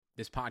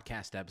This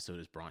podcast episode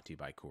is brought to you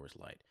by Coors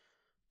Light.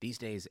 These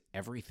days,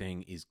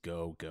 everything is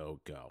go, go,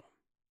 go.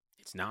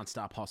 It's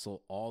nonstop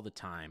hustle all the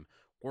time.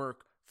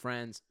 Work,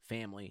 friends,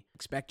 family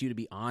expect you to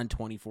be on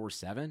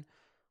 24/7.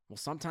 Well,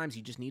 sometimes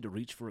you just need to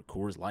reach for a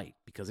Coors Light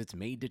because it's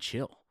made to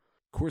chill.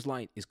 Coors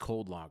Light is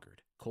cold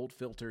lagered, cold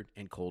filtered,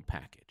 and cold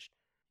packaged.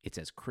 It's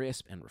as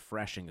crisp and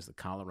refreshing as the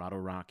Colorado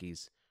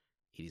Rockies.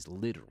 It is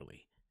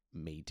literally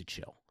made to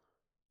chill.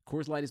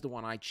 Coors Light is the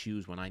one I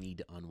choose when I need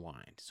to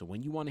unwind. So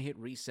when you want to hit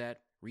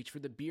reset, reach for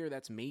the beer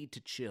that's made to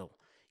chill.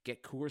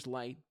 Get Coors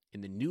Light in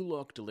the new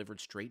look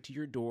delivered straight to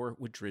your door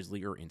with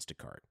Drizzly or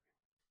Instacart.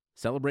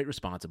 Celebrate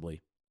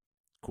responsibly.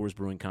 Coors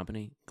Brewing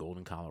Company,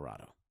 Golden,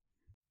 Colorado.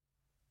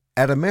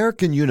 At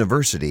American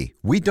University,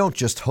 we don't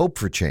just hope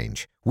for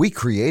change, we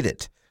create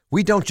it.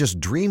 We don't just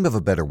dream of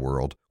a better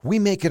world, we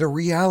make it a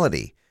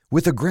reality.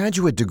 With a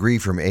graduate degree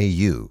from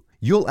AU,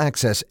 you'll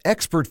access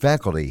expert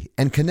faculty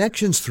and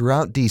connections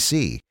throughout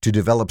DC to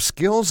develop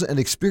skills and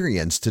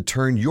experience to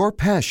turn your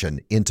passion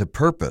into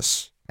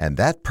purpose. And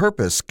that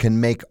purpose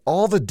can make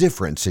all the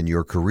difference in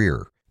your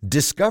career.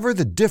 Discover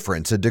the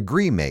difference a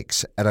degree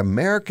makes at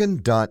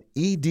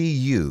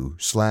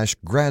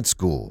american.edu/grad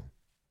school.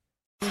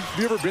 Have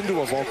you ever been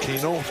to a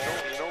volcano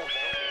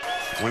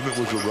when it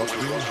was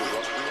erupting?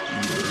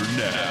 You're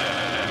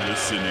now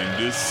listening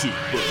to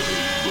Super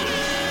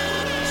Hoopers.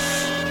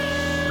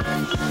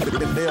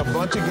 They're a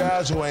bunch of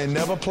guys who ain't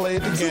never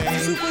played the game.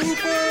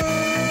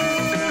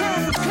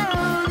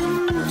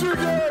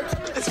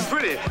 It's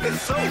pretty.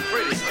 It's so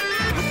pretty.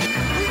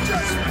 We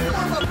just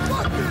won a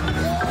fucking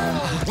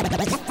war.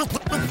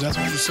 That's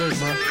what you say,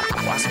 bro.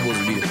 I'm supposed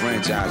to be the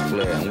franchise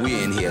player, and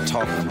we're in here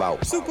talking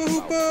about Super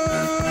Hoopers.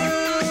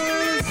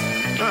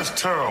 That's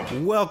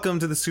terrible. Welcome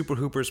to the Super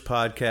Hoopers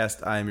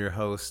podcast. I am your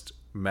host,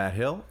 Matt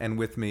Hill, and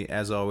with me,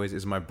 as always,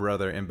 is my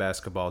brother in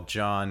basketball,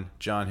 John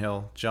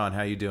Hill. John,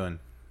 how you doing?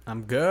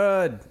 I'm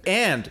good.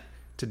 And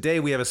today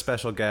we have a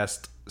special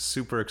guest.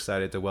 Super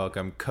excited to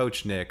welcome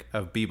Coach Nick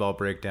of B-Ball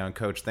Breakdown.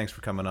 Coach, thanks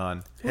for coming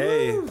on.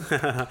 Hey,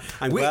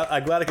 I'm glad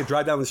I could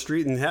drive down the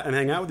street and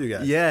hang out with you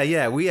guys.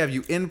 Yeah, we have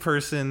you in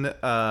person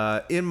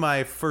in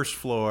my first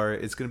floor.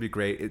 It's going to be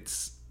great.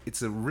 It's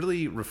a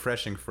really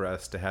refreshing for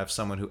us to have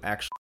someone who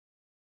actually...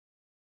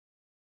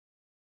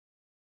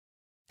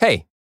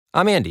 Hey,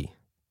 I'm Andy.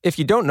 If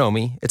you don't know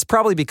me, it's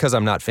probably because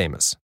I'm not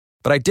famous.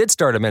 But I did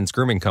start a men's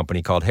grooming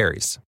company called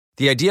Harry's.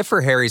 The idea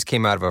for Harry's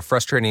came out of a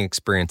frustrating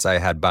experience I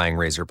had buying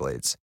razor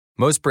blades.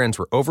 Most brands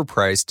were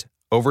overpriced,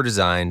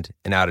 overdesigned,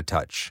 and out of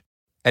touch.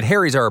 At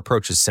Harry's, our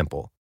approach is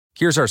simple.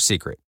 Here's our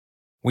secret.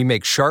 We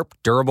make sharp,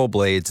 durable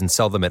blades and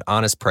sell them at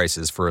honest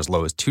prices for as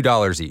low as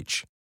 $2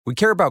 each. We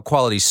care about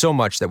quality so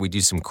much that we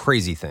do some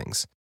crazy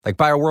things, like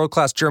buy a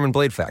world-class German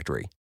blade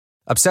factory.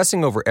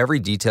 Obsessing over every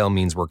detail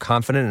means we're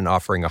confident in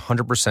offering a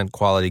 100%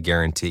 quality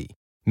guarantee.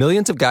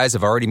 Millions of guys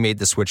have already made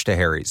the switch to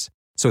Harry's,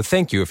 so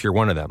thank you if you're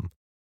one of them.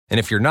 And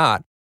if you're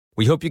not,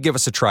 we hope you give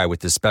us a try with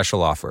this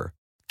special offer.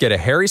 Get a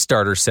Harry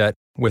starter set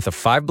with a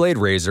 5-blade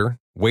razor,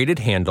 weighted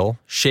handle,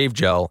 shave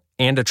gel,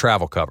 and a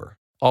travel cover.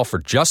 All for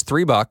just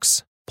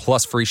 $3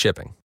 plus free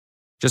shipping.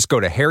 Just go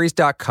to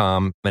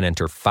harrys.com and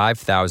enter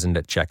 5000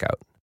 at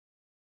checkout.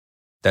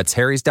 That's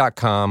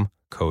harrys.com,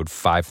 code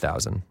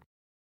 5000.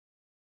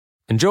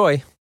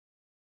 Enjoy.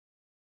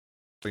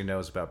 He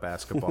knows about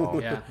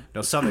basketball.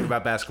 Knows something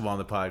about basketball on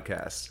the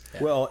podcast.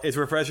 Yeah. Well, it's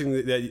refreshing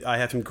that I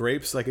have some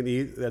grapes I can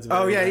eat. That's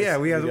very nice. Yeah.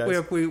 We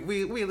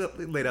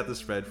laid out the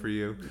spread for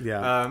you.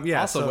 Yeah.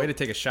 Also, way to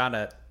take a shot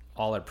at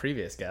all our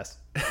previous guests.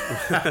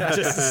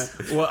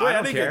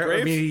 I don't care.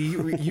 I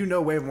mean, you know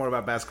way more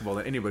about basketball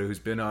than anybody who's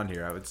been on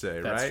here, I would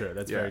say, That's right? true.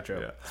 That's very true.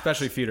 Yeah.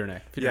 Especially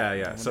Feudernick.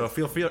 Yeah. So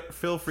feel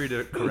free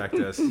to correct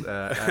us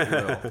at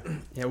will.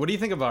 Yeah. What do you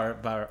think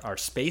about our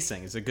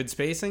spacing? Is it good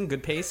spacing?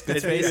 Good pace? Good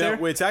space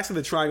there? It's actually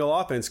the triangle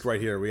offense right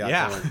here. We're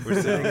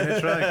sitting in a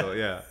triangle.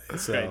 Yeah.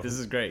 Great. This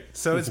is great.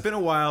 So it's been a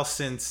while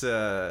since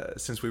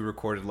we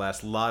recorded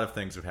last. A lot of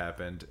things have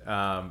happened.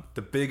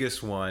 The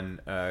biggest one,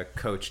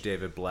 Coach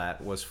David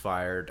Blatt was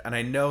fired, and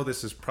I know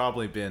this has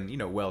probably been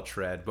well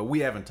tread, but we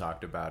haven't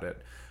talked about it.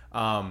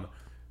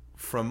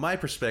 From my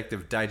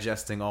perspective,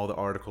 digesting all the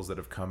articles that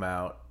have come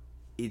out,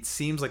 it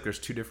seems like there's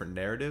two different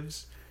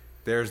narratives.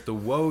 There's the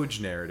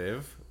Woj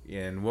narrative,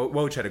 and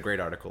Woj had a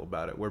great article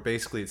about it, where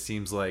basically it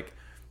seems like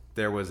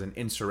there was an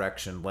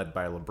insurrection led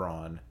by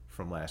LeBron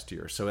from last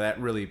year. So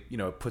that really,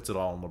 puts it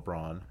all on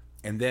LeBron.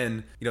 And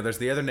then, there's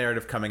the other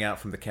narrative coming out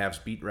from the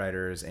Cavs beat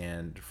writers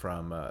and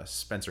from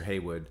Spencer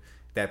Haywood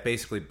that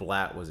basically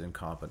Blatt was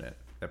incompetent.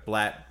 That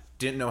Blatt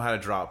didn't know how to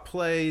draw up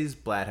plays.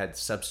 Blatt had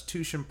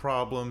substitution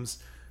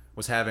problems,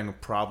 was having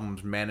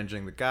problems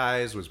managing the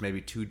guys, was maybe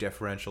too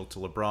deferential to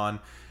LeBron.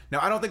 Now,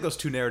 I don't think those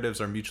two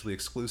narratives are mutually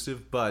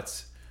exclusive,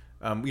 but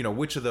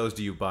which of those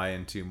do you buy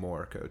into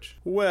more, Coach?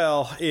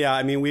 Well, yeah,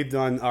 I mean, we've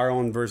done our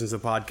own versions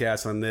of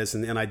podcasts on this,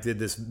 and I did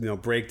this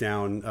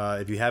breakdown.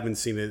 If you haven't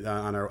seen it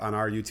on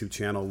our YouTube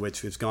channel,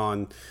 which has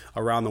gone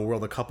around the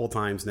world a couple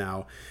times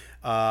now,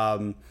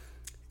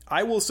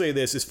 I will say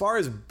this, as far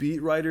as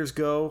beat writers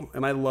go,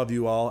 and I love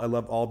you all. I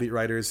love all beat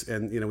writers,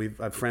 and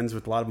I have friends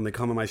with a lot of them. They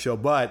come on my show,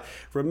 but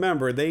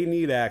remember, they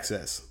need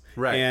access.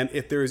 Right. And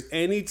if there's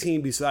any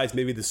team besides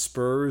maybe the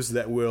Spurs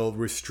that will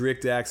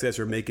restrict access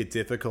or make it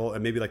difficult,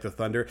 and maybe like the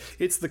Thunder,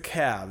 it's the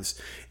Cavs.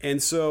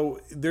 And so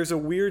there's a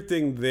weird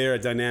thing there, a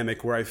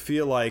dynamic where I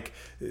feel like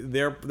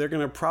they're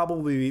going to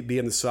probably be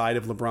on the side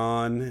of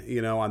LeBron,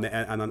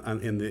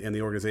 in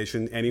the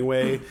organization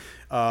anyway.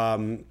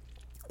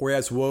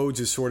 Whereas Woj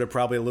is sort of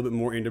probably a little bit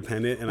more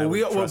independent, and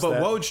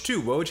Woj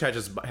too. Woj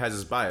has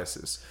his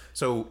biases.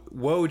 So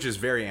Woj is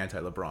very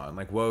anti-LeBron.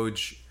 Like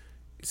Woj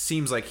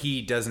seems like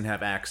he doesn't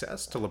have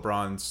access to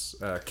LeBron's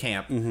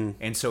camp,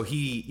 and so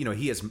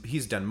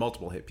he's done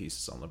multiple hit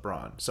pieces on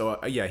LeBron. So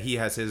he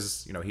has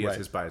his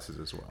his biases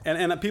as well.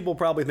 And people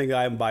probably think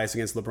I'm biased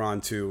against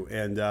LeBron too.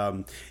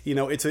 And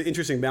it's an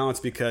interesting balance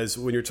because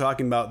when you're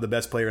talking about the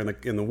best player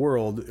in the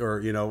world, or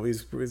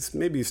he's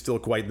maybe still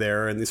quite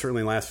there, and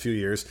certainly in the last few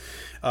years.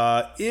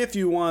 If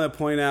you want to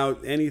point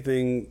out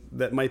anything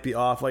that might be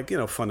off, like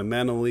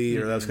fundamentally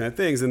or those kind of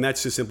things, then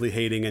that's just simply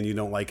hating and you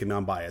don't like him.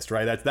 I'm biased,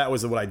 right? That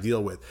was what I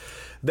deal with.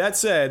 That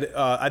said,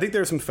 I think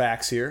there are some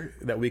facts here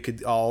that we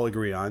could all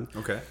agree on.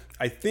 Okay.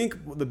 I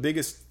think the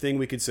biggest thing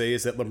we could say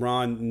is that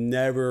LeBron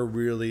never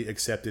really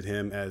accepted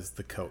him as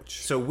the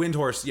coach. So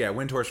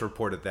Windhorse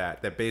reported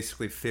that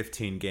basically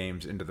 15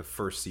 games into the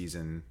first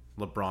season,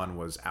 LeBron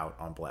was out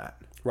on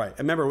Blatt. Right.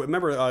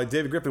 Remember,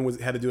 David Griffin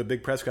had to do a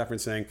big press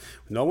conference saying,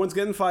 no one's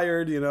getting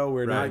fired,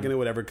 we're not going to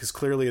whatever, because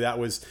clearly that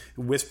was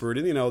whispered.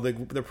 And,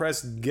 the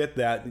press get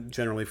that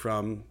generally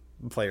from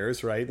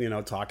players, right?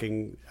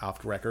 Talking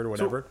off the record or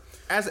whatever.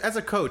 So, as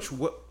a coach,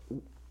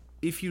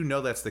 if you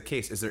know that's the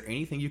case, is there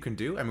anything you can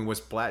do? I mean, was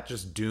Blatt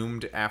just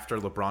doomed after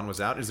LeBron was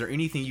out? Is there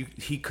anything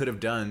he could have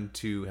done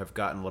to have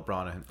gotten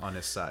LeBron on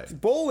his side?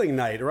 Bowling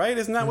night, right?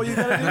 Isn't that what you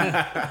got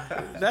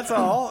to do? That's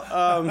all.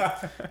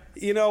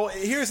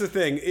 Here's the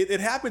thing. It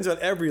happens at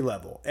every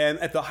level. And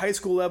at the high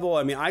school level,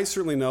 I mean, I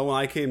certainly know when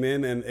I came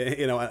in and,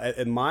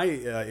 in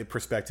my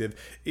perspective,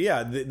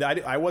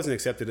 I wasn't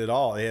accepted at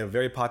all. They had a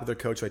very popular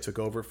coach I took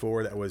over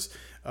for that was,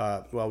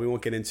 we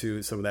won't get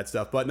into some of that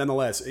stuff. But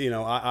nonetheless,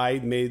 I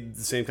made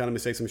the same kind of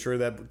mistakes I'm sure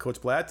that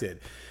Coach Blatt did.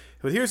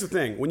 But here's the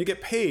thing. When you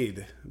get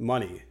paid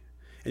money,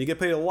 and you get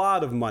paid a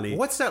lot of money.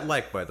 What's that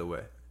like, by the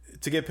way?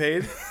 To get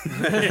paid?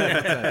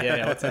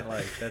 Yeah, what's that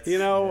like?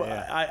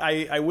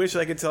 I wish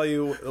I could tell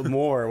you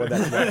more what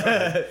that's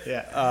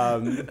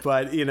like.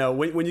 But,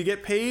 when you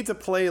get paid to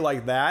play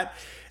like that,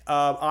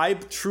 I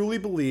truly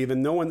believe,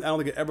 and I don't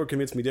think it ever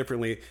convinced me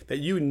differently, that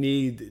you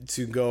need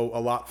to go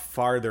a lot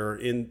farther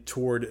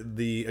toward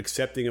the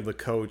accepting of the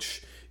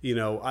coach. I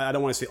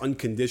don't want to say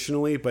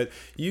unconditionally, but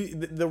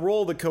the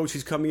role of the coach,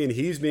 he's coming in,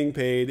 he's being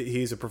paid,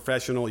 he's a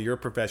professional, you're a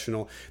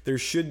professional. There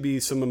should be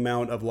some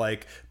amount of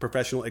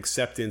professional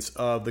acceptance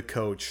of the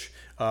coach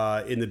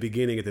in the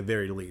beginning at the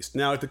very least.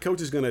 Now, if the coach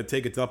is going to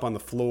take a dump on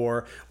the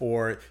floor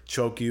or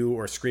choke you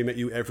or scream at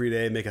you every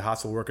day, make a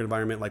hostile work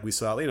environment like we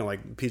saw,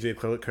 like PJ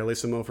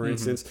Carlesimo, for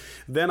instance,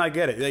 then I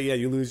get it. Yeah,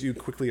 you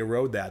quickly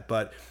erode that.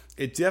 But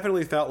it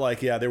definitely felt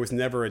like, there was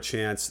never a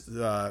chance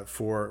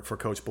for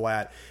Coach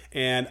Blatt.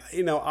 And,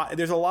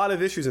 there's a lot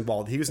of issues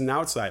involved. He was an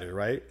outsider,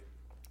 right?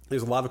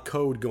 There's a lot of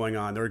code going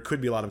on, or it could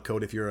be a lot of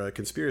code if you're a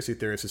conspiracy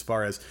theorist, as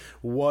far as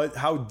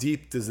how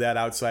deep does that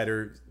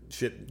outsider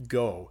shit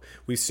go.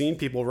 We've seen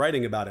people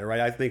writing about it, right?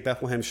 I think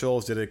Bethlehem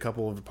Scholes did a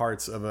couple of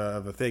parts of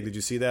a thing. Did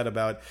you see that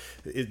about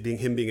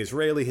him being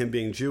Israeli, him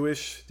being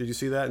Jewish? Did you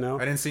see that? No?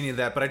 I didn't see any of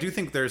that, but I do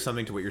think there's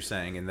something to what you're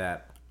saying in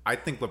that I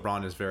think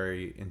LeBron is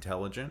very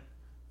intelligent.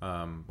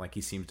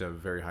 He seems to have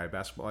very high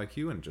basketball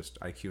IQ and just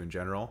IQ in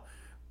general.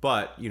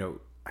 But,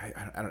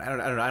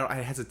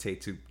 I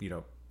hesitate to,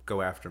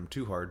 go after him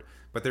too hard.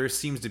 But there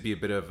seems to be a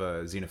bit of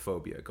a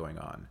xenophobia going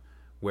on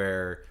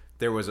where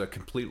there was a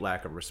complete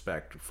lack of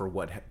respect for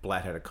what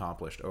Blatt had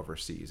accomplished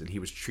overseas, and he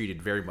was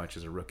treated very much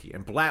as a rookie.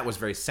 And Blatt was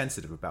very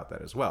sensitive about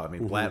that as well. I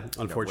mean, Blatt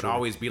would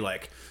always be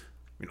like,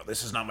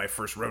 this is not my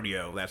first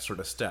rodeo, that sort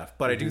of stuff.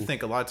 But I do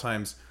think a lot of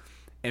times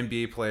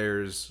NBA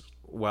players,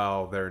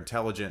 while they're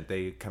intelligent,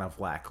 they kind of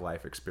lack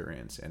life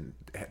experience, and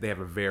they have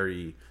a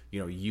very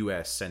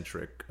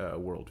U.S.-centric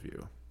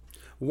worldview.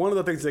 One of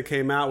the things that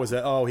came out was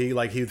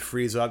that he'd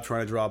freeze up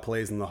trying to draw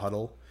plays in the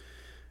huddle.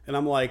 And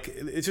I'm like,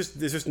 there's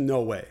just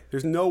no way.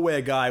 There's no way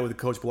a guy with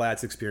Coach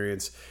Blatt's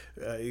experience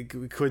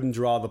couldn't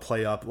draw the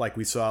play up like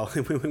we saw.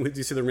 Did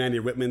you see the Randy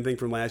Whitman thing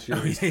from last year?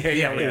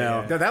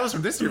 That was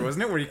from this year,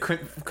 wasn't it? Where you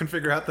couldn't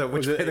figure out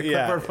which play the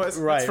clipboard was.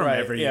 Right, from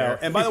every year.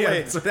 And by the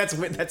way, so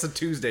that's a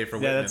Tuesday for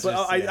Whitman.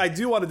 I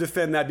do want to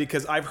defend that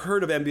because I've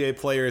heard of NBA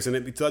players, and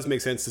it does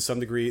make sense to some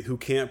degree, who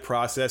can't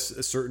process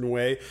a certain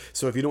way.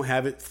 So if you don't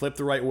have it flipped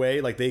the right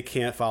way, they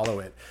can't follow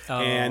it.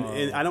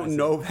 And I don't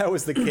know if that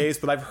was the case,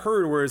 but I've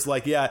heard where it's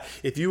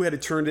if you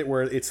had turned it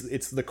where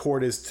it's the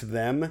court is to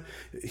them,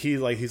 he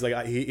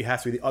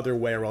has to be the other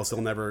way, or else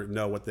they'll never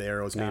know what the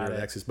arrows mean or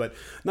the X's. But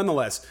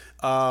nonetheless,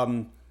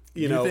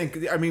 you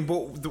think? I mean,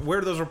 but where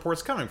are those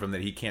reports coming from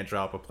that he can't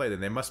draw up a play?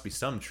 Then there must be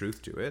some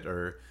truth to it,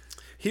 or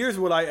Here's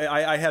what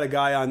I had a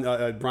guy on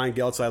Brian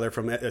Geltzeiler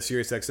from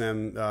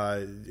SiriusXM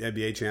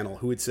NBA channel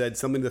who had said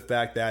something to the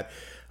fact that.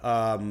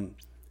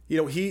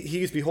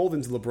 He's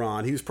beholden to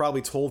LeBron. He was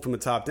probably told from the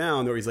top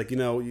down, or he's like, what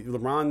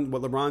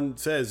LeBron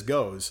says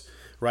goes,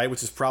 right?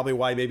 Which is probably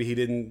why maybe he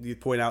didn't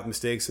point out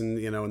mistakes in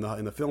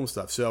the film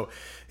stuff. So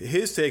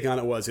his take on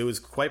it was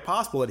quite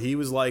possible that he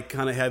was like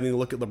kind of having to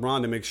look at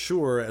LeBron to make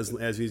sure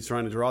as he's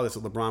trying to draw this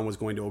that LeBron was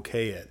going to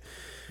okay it.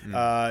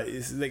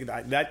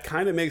 That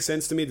kind of makes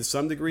sense to me to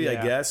some degree,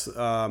 I guess.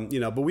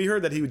 But we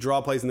heard that he would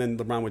draw plays and then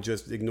LeBron would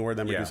just ignore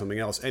them or do something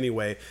else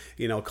anyway.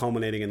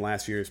 Culminating in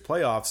last year's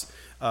playoffs.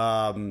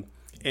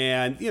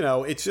 And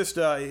it's just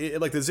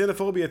like the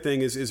xenophobia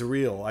thing is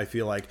real. I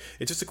feel like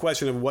it's just a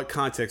question of what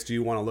context do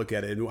you want to look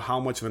at it, and how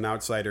much of an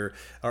outsider,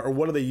 or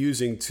what are they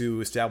using to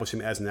establish him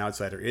as an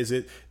outsider? Is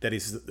it that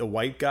he's a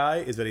white guy?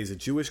 Is that he's a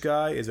Jewish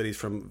guy? Is that he's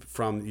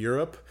from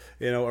Europe?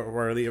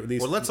 Or are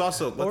these? Well,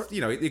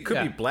 it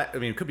could be Blatt. I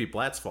mean, it could be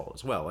Blatt's fault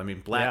as well. I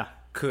mean, Blatt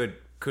could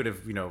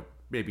have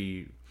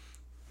maybe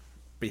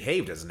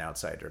behaved as an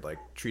outsider, like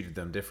treated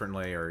them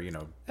differently, or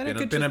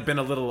been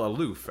a little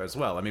aloof as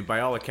well. I mean, by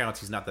all accounts,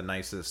 he's not the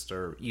nicest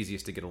or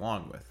easiest to get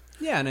along with.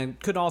 Yeah, and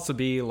it could also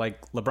be like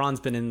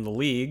LeBron's been in the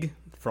league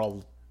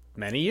for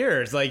many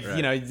years,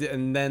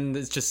 and then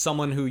it's just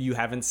someone who you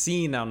haven't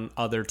seen on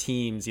other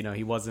teams.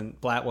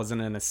 Blatt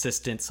wasn't an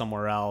assistant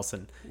somewhere else,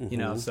 and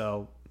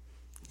so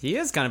he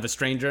is kind of a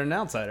stranger and an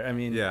outsider. I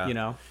mean,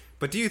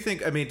 But do you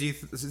think? I mean,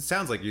 it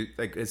sounds like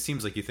it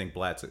seems like you think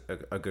Blatt's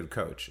a good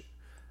coach.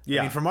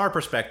 Yeah. I mean, from our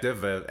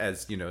perspective,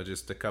 as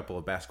just a couple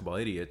of basketball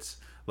idiots,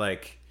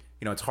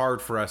 it's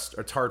hard for us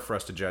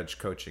to judge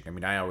coaching. I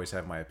mean, I always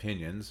have my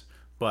opinions,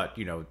 but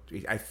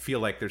I feel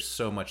like there's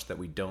so much that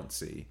we don't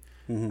see.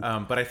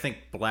 Mm-hmm. But I think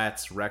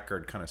Blatt's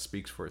record kind of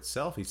speaks for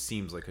itself. He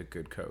seems like a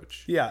good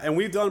coach. Yeah, and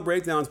we've done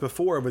breakdowns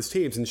before of his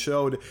teams and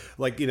showed,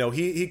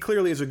 he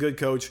clearly is a good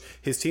coach.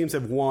 His teams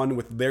have won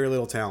with very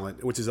little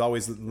talent, which is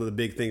always the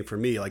big thing for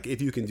me. Like,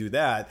 if you can do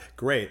that,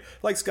 great.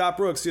 Like Scott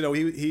Brooks,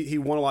 he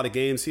won a lot of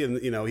games.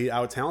 He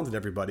out-talented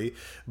everybody.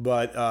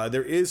 But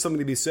there is something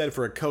to be said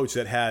for a coach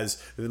that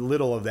has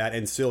little of that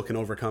and still can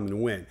overcome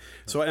and win.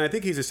 So, and I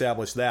think he's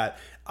established that.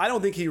 I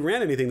don't think he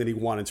ran anything that he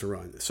wanted to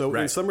run. So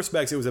in some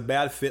respects, it was a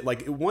bad fit.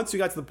 Like, once you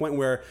got to the point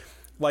where,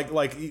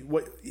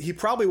 what he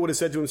probably would have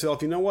said to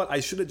himself, you know what, I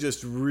should have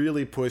just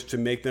really pushed to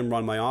make them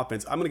run my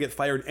offense. I'm going to get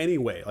fired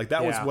anyway. Like,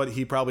 that was what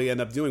he probably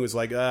ended up doing, was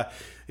like,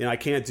 I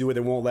can't do it. They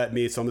won't let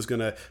me, so I'm just going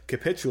to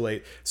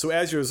capitulate. So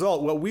as a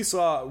result, what we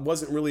saw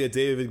wasn't really a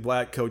David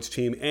Blatt coach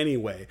team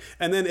anyway.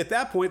 And then at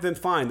that point, then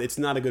fine, it's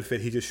not a good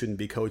fit. He just shouldn't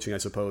be coaching, I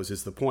suppose,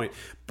 is the point.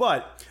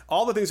 But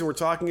all the things that we're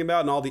talking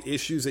about and all the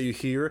issues that you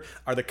hear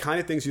are the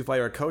kind of things you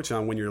fire a coach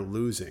on when you're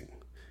losing.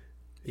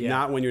 Yeah.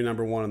 Not when you're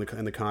number one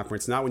in the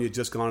conference, not when you've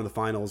just gone to the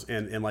finals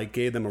and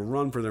gave them a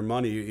run for their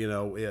money,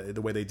 the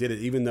way they did it,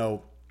 even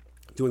though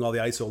doing all the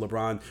ISO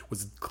LeBron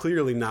was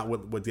clearly not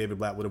what David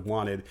Blatt would have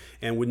wanted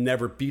and would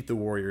never beat the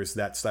Warriors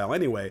that style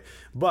anyway.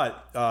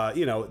 But,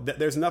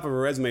 there's enough of a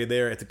resume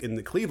there in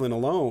the Cleveland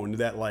alone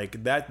that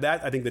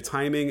I think the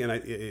timing and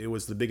it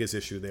was the biggest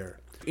issue there.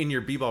 In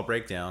your B-ball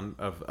breakdown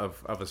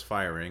of his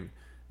firing,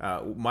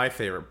 my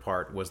favorite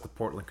part was the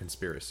Portland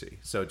conspiracy.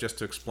 So just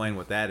to explain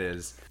what that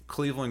is,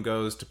 Cleveland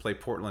goes to play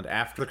Portland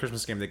after the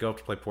Christmas game. They go up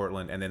to play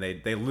Portland, and then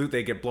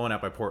they get blown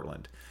out by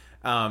Portland.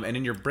 And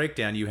in your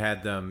breakdown,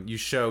 you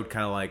showed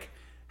kind of like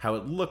how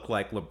it looked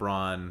like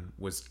LeBron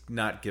was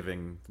not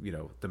giving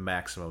the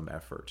maximum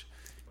effort.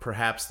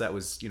 Perhaps that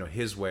was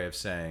his way of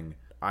saying,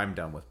 I'm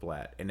done with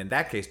Blatt. And in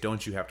that case,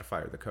 don't you have to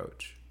fire the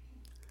coach?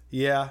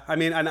 Yeah, I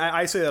mean, and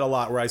I say that a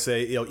lot, where I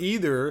say,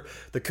 either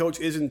the coach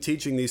isn't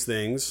teaching these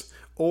things,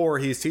 or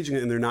he's teaching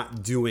it and they're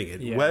not doing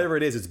it. Yeah. Whatever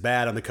it is, it's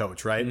bad on the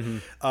coach, right?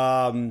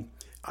 Mm-hmm.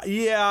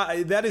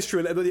 Yeah, that is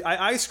true.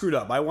 I screwed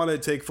up. I want to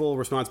take full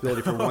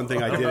responsibility for one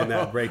thing I did in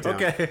that breakdown.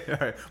 Okay, all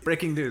right.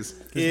 Breaking news.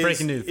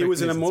 It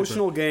was an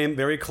emotional game,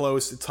 very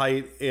close,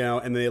 tight,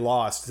 and they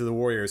lost to the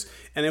Warriors.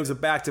 And it was a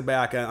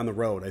back-to-back on the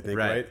road, I think,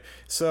 right?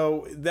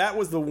 So that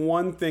was the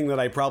one thing that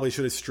I probably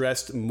should have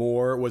stressed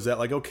more, was that,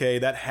 okay,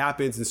 that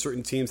happens and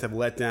certain teams have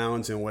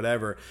letdowns and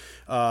whatever.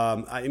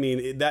 I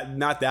mean,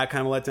 not that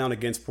kind of letdown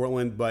against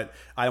Portland, but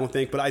I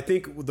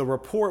think the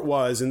report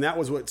was, and that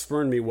was what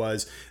spurned me,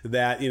 was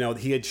that,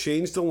 he had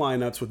changed the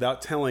lineups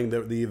without telling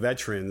the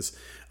veterans,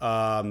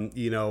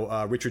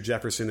 Richard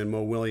Jefferson and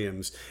Mo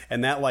Williams,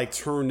 and that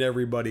turned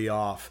everybody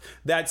off.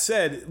 That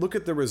said, look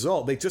at the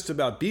result. They just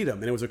about beat him,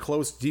 and it was a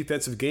close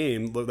defensive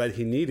game that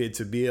he needed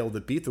to be able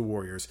to beat the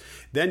Warriors.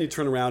 Then you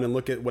turn around and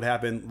look at what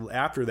happened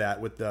after that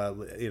with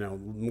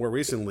more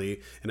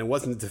recently, and it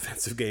wasn't a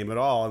defensive game at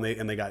all,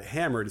 and they got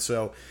hammered.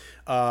 So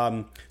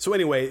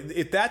anyway,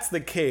 if that's the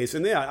case,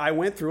 and I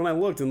went through and I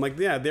looked, and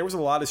there was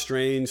a lot of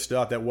strange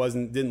stuff that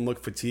didn't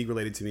look fatigue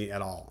related to me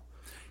at all.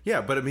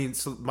 Yeah, but I mean,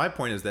 so my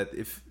point is that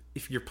if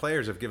your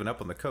players have given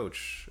up on the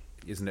coach,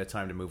 isn't it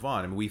time to move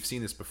on? I mean, we've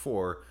seen this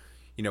before,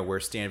 where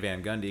Stan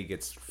Van Gundy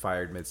gets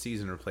fired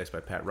mid-season, replaced by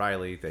Pat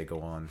Riley. They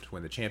go on to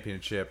win the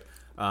championship.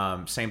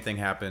 Same thing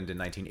happened in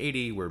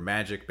 1980, where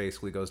Magic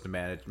basically goes to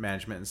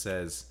management and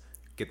says,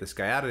 get this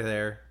guy out of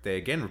there. They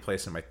again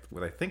replace him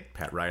with I think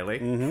Pat Riley.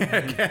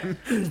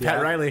 Mm-hmm.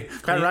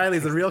 Pat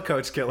Riley's the real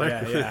coach killer.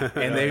 Yeah.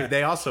 And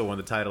they also won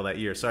the title that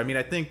year. So I mean,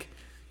 I think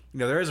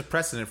there is a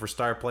precedent for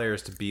star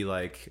players to be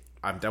like,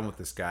 I'm done with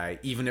this guy,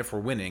 even if we're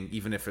winning,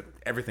 even if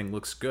everything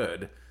looks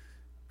good.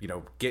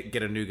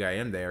 Get a new guy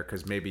in there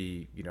because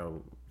maybe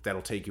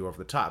that'll take you over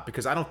the top.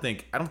 Because I don't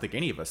think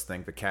any of us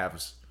think the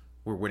Cavs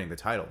were winning the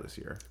title this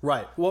year.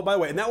 Right. Well, by the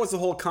way, and that was the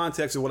whole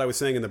context of what I was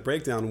saying in the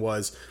breakdown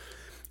was,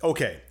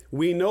 okay,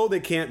 we know they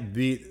can't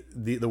beat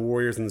the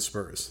Warriors and the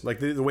Spurs, like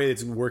the way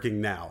it's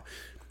working now.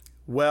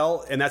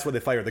 Well, and that's why they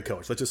fired the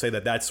coach. Let's just say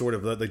that's sort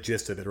of the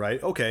gist of it,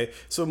 right? Okay,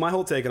 so my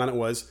whole take on it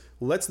was,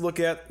 let's look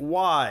at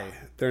why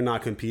they're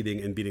not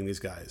competing and beating these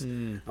guys.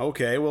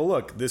 Okay, well,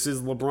 look, this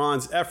is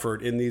LeBron's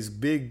effort in these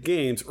big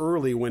games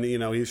early when,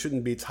 he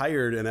shouldn't be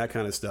tired and that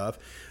kind of stuff.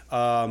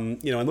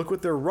 And look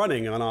what they're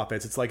running on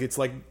offense. It's like,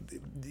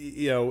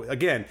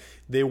 again,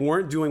 they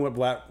weren't doing what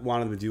Blatt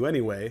wanted them to do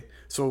anyway.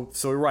 So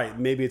right,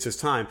 maybe it's just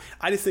time.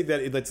 I just think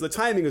that the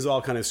timing is all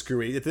kind of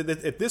screwy.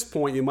 At this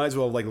point, you might as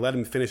well let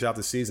them finish out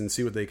the season,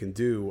 see what they can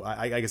do.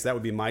 I guess that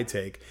would be my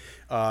take.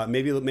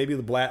 Maybe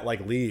the Blatt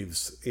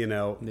leaves,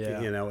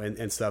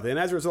 and stuff. And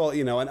as a result,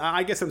 and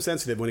I guess I'm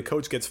sensitive. When a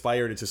coach gets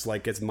fired, it just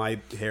gets my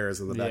hairs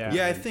on the back. of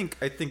my I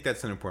head. think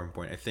that's an important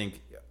point.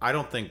 I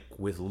don't think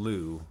with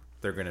Lou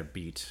they're going to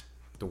beat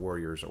the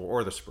Warriors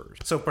or the Spurs.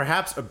 So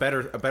perhaps a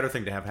better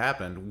thing to have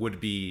happened would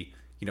be,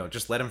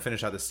 just let him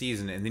finish out the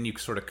season, and then you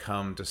sort of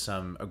come to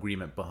some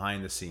agreement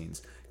behind the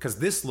scenes. Because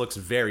this looks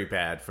very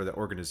bad for the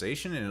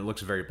organization, and it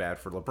looks very bad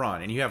for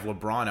LeBron. And you have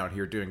LeBron out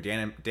here doing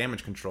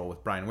damage control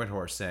with Brian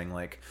Windhorst saying,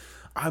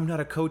 I'm not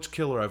a coach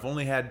killer.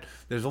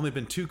 There's only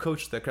been 2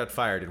 coaches that got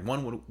fired, and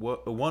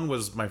one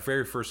was my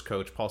very first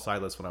coach, Paul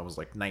Silas, when I was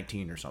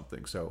 19 or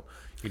something. So,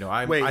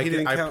 I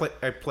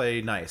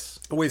play nice.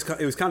 But wait,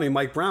 it was counting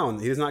Mike Brown.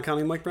 He's not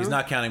counting Mike Brown? He's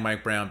not counting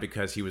Mike Brown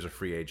because he was a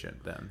free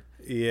agent then.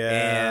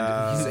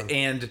 Yeah.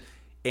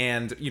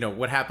 And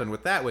what happened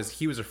with that was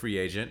he was a free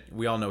agent.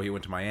 We all know he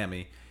went to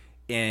Miami,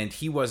 and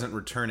he wasn't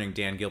returning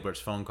Dan Gilbert's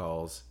phone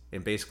calls.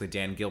 And basically,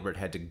 Dan Gilbert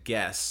had to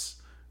guess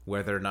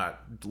whether or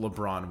not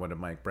LeBron wanted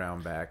Mike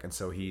Brown back, and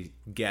so he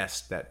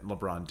guessed that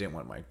LeBron didn't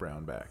want Mike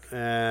Brown back.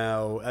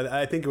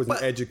 I think it was an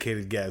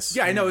educated guess.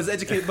 Yeah, I know it was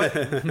educated, but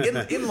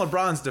in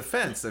LeBron's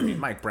defense,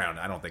 Mike Brown,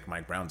 I don't think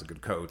Mike Brown's a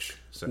good coach.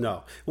 So.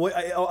 No.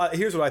 Well,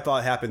 here's what I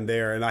thought happened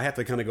there, and I have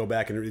to kind of go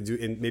back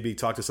and maybe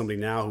talk to somebody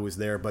now who was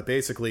there, but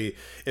basically,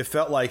 it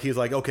felt like he's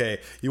like,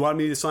 okay, you want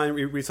me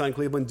to re-sign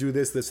Cleveland, do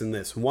this, this, and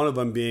this. One of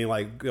them being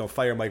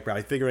fire Mike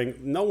Brown. Figuring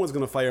no one's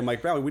going to fire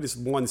Mike Brown. We just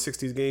won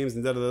 60 games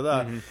and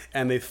da-da-da-da. Mm-hmm.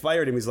 And they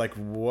fired him. He's like,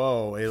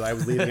 whoa, I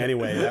was leaving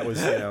anyway. That was,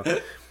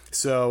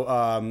 So,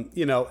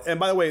 and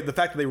by the way, the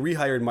fact that they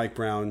rehired Mike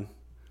Brown,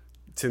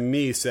 to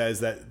me, says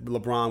that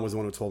LeBron was the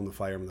one who told him to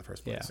fire him in the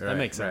first place. Yeah, that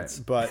makes sense.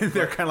 But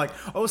they're kind of like,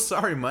 oh,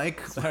 sorry,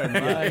 Mike.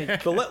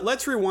 But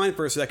let's rewind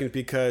for a second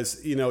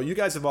because, you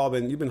guys have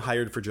you've been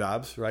hired for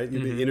jobs, right?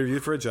 You've been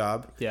interviewed for a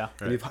job. Yeah.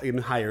 And you've been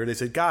hired. They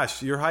said,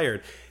 gosh, you're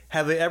hired.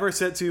 Have they ever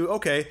said to you,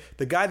 okay,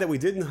 the guy that we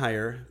didn't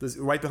hire,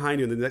 right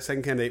behind you, the next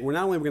second candidate, we're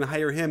not only going to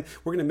hire him,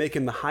 we're going to make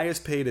him the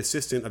highest paid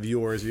assistant of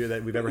yours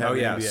that we've ever had in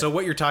the NBA. So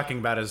what you're talking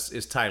about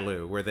is Ty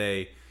Lue, where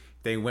they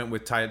went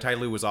with Ty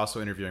Lue was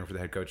also interviewing for the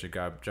head coaching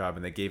job,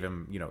 and they gave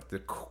him,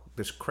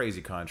 this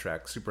crazy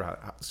contract,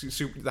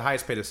 the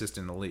highest paid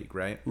assistant in the league,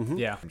 right? Mm-hmm.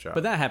 Yeah.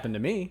 But that happened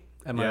to me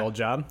at my old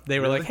job. They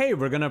were like, hey,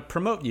 we're going to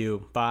promote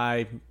you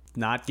by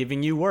not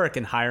giving you work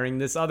and hiring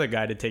this other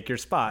guy to take your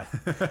spot.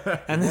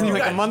 And then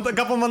a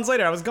couple months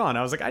later, I was gone.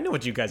 I was like, I know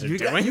what you guys are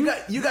doing.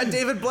 You got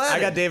David Blatt. I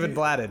got David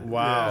Blatted.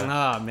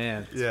 Wow. Oh,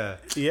 man. Yeah.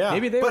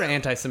 Maybe they were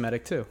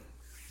anti-Semitic too.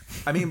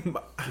 I mean,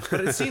 but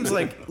it seems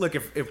like, look,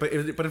 if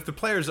the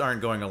players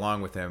aren't going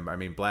along with him, I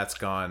mean, Blatt's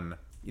gone.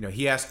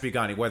 He has to be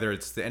gone. Whether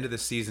it's the end of the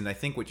season, I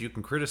think what you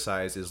can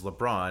criticize is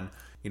LeBron.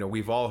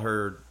 We've all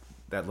heard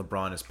that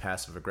LeBron is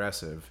passive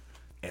aggressive,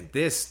 and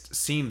this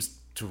seems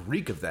to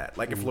reek of that.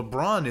 If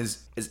LeBron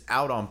is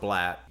out on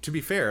Blatt, to be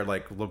fair,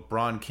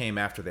 LeBron came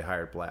after they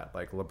hired Blatt.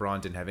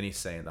 LeBron didn't have any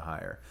say in the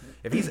hire.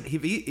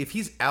 If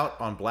he's out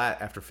on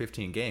Blatt after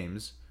 15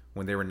 games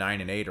when they were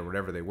 9-8 or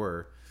whatever they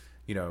were,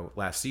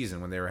 last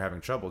season when they were having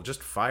trouble,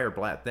 just fire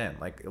Blatt then.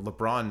 If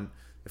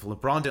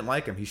LeBron didn't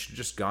like him, he should have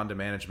just gone to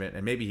management,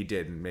 and maybe he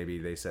did, and maybe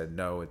they said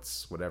no,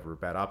 it's whatever,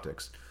 bad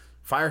optics.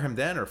 Fire him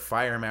then or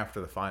fire him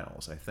after the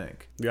finals, I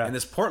think. Yeah. And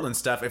this Portland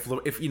stuff, if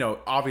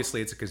obviously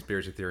it's a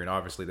conspiracy theory and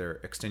obviously there are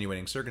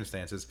extenuating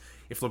circumstances.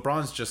 If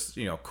LeBron's just,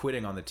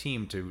 quitting on the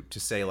team to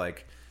say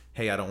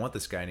hey, I don't want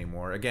this guy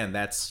anymore, again,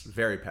 that's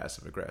very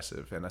passive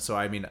aggressive. And so,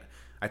 I mean,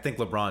 I think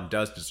LeBron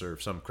does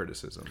deserve some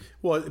criticism.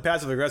 Well,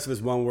 passive aggressive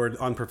is one word,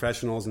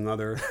 unprofessional is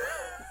another.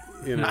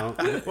 You know,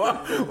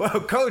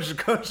 well, coach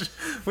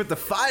with the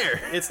fire.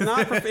 it's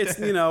not. It's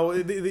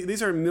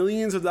these are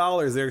millions of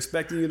dollars they're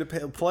expecting you to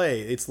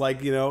play. It's like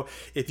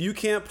if you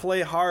can't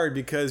play hard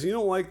because you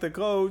don't like the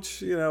coach,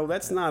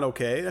 that's not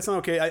okay. That's not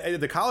okay. At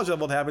the college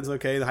level it happens,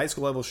 okay. The high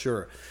school level,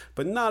 sure,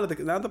 but not at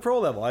the pro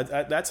level.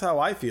 That's how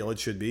I feel it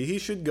should be. He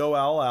should go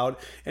all out.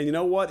 And you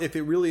know what? If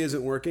it really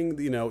isn't working,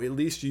 at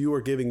least you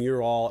are giving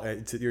your all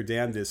to your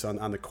damnedest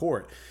on the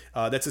court.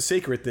 That's a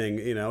sacred thing.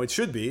 It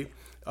should be.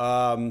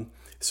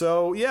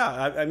 So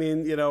yeah, I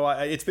mean,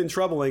 it's been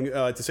troubling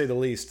to say the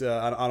least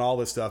on all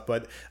this stuff.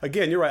 But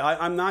again, you're right.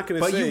 I'm not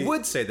going to say. But you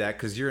would say that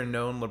because you're a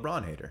known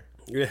LeBron hater.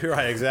 Yeah,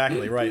 right.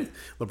 Exactly. Right.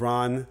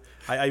 LeBron.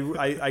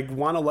 I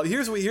want to love.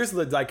 Here's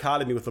the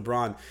dichotomy with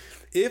LeBron.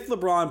 If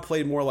LeBron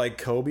played more like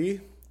Kobe,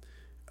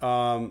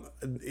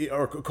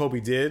 or Kobe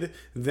did,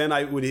 then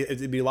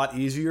it'd be a lot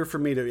easier for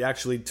me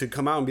to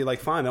come out and be like,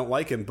 fine, I don't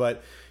like him,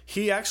 but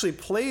he actually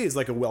plays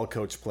like a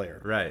well-coached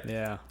player, right?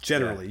 Yeah,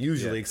 generally,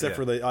 usually, except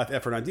for the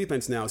effort on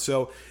defense now.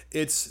 So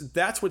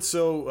that's what's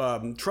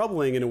so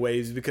troubling in a way,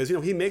 is because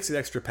he makes an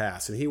extra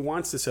pass and he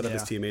wants to set up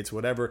his teammates,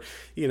 whatever,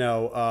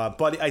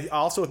 But I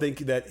also think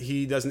that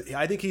he doesn't.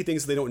 I think he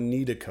thinks they don't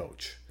need a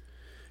coach.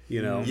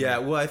 Yeah.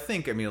 Well,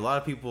 I mean, a lot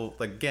of people,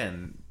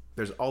 again,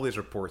 there's all these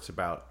reports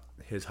about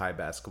his high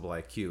basketball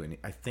IQ, and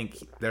I think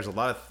there's a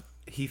lot of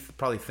he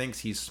probably thinks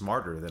he's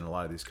smarter than a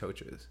lot of these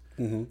coaches.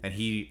 Mm-hmm.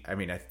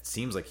 And it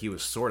seems like he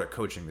was sort of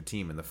coaching the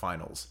team in the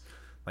finals.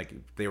 Like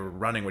they were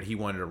running what he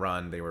wanted to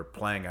run. They were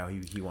playing how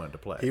he wanted to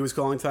play. He was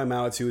calling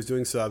timeouts. He was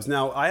doing subs.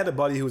 Now, I had a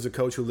buddy who was a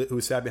coach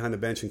who sat behind the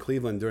bench in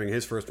Cleveland during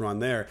his first run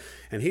there,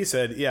 and he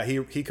said, yeah,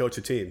 he coached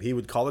a team. He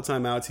would call the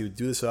timeouts. He would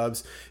do the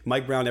subs.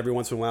 Mike Brown every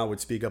once in a while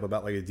would speak up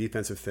about like a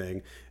defensive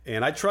thing,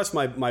 and I trust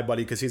my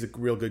buddy because he's a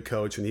real good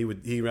coach, and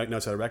he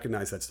knows how to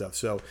recognize that stuff.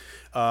 So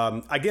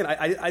again,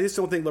 I just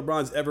don't think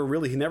LeBron's ever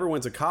really. He never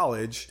went to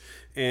college.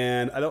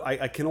 And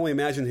I can only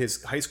imagine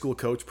his high school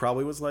coach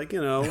probably was like,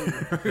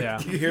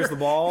 here's the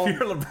ball.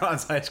 You're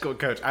LeBron's high school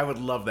coach. I would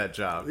love that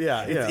job.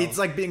 Yeah, it's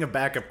like being a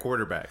backup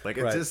quarterback. Like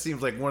it just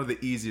seems like one of the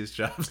easiest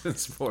jobs in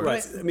sports.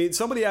 Right. I mean,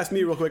 somebody asked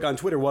me real quick on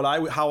Twitter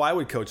how I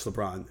would coach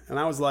LeBron, and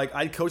I was like,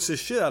 I'd coach the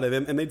shit out of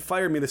him, and they'd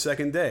fire me the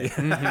second day.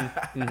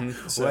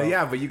 So, well,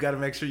 yeah, but you got to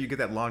make sure you get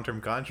that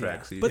long-term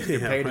contract, so you get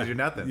paid to do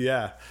nothing.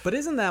 Yeah, but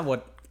isn't that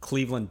what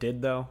Cleveland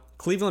did though?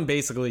 Cleveland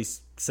basically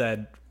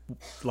said,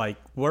 like,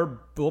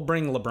 we'll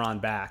bring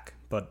LeBron back,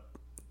 but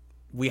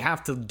we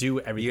have to do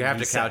everything. You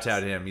have to kowtow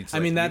to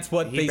him. That's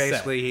what they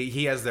basically said.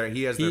 He has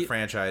their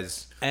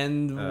franchise.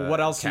 And what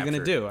else are you going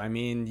to do? I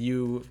mean,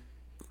 you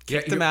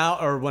kicked him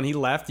out, or when he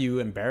left, you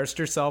embarrassed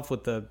yourself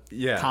with the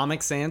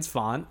Comic Sans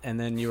font, and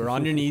then you were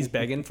on your knees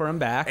begging for him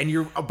back.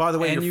 And by the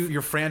way,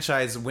 your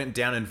franchise went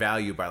down in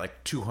value by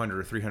like $200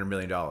 or $300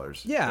 million.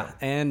 Yeah, so.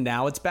 And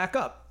now it's back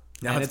up.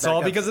 And it's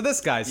all because of this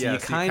guy. So you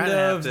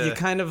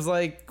kind of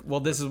like,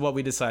 well, this is what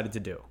we decided to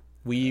do.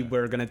 We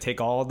were going to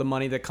take all the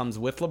money that comes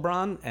with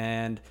LeBron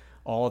and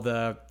all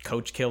the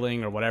coach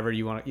killing or whatever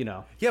you want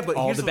to, but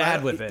all the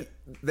bad with it.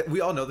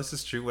 We all know this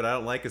is true. What I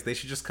don't like is they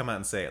should just come out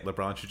and say it.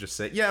 LeBron should just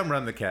say, yeah, I'm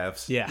running the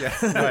Cavs. Yeah.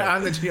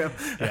 I'm the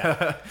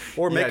GM.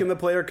 Or make him the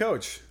player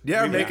coach.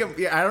 Yeah, make him.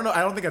 Yeah, I don't know.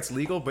 I don't think that's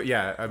legal, but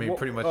yeah, I mean,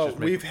 pretty much.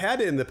 We've had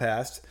it in the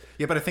past.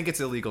 Yeah, but I think it's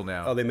illegal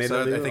now. Oh, they made it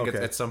illegal? I think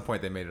at some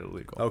point they made it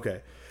illegal.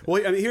 Okay.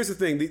 Well, I mean, here's the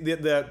thing.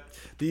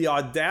 The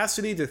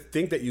audacity to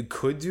think that you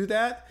could do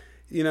that,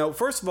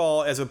 first of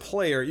all, as a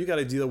player, you got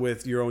to deal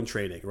with your own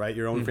training, right?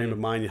 Your own frame of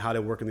mind, and how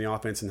to work in the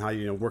offense, and how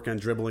you work on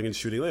dribbling and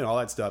shooting and all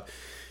that stuff.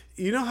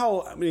 You know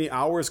how many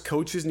hours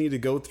coaches need to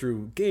go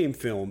through game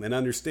film and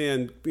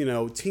understand,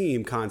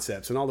 team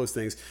concepts and all those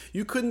things.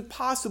 You couldn't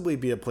possibly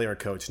be a player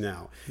coach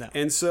now. No.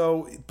 And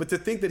so, but to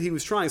think that he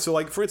was trying. So,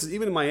 like, for instance,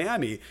 even in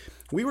Miami,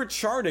 we were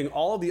charting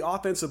all of the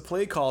offensive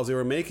play calls they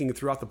were making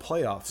throughout the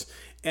playoffs,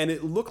 and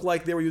it looked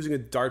like they were using a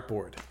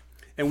dartboard.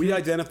 And we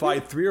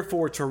identified 3 or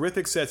 4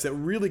 terrific sets that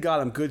really got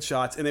them good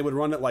shots, and they would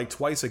run it like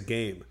twice a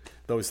game,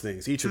 those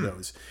things, each of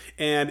those.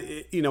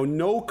 And,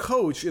 no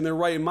coach in their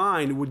right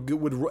mind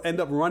would end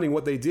up running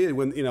what they did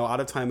when, out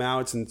of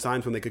timeouts and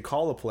times when they could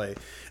call a play.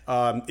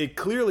 It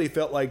clearly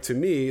felt like to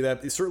me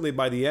that certainly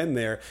by the end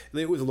there,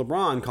 it was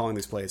LeBron calling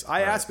these plays.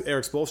 I asked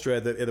Eric Spoelstra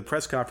at the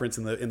press conference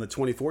in the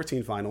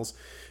 2014 finals,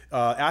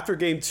 after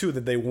game 2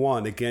 that they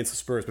won against the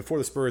Spurs, before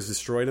the Spurs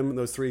destroyed them in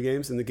those 3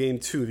 games, in the game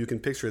 2, if you can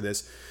picture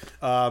this,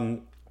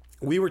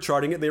 we were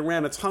charting it. They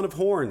ran a ton of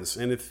horns,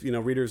 and if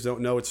readers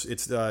don't know,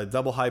 it's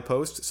double high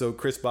post. So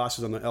Chris Bosh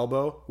is on the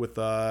elbow with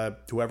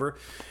whoever,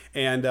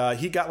 and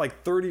he got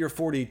like 30 or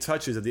 40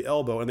 touches at the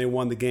elbow, and they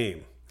won the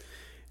game.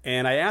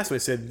 And I asked him, I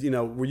said,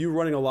 were you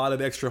running a lot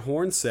of extra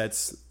horn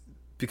sets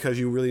because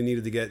you really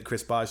needed to get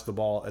Chris Bosh the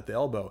ball at the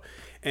elbow?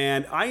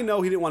 And I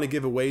know he didn't want to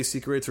give away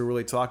secrets or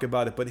really talk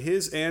about it, but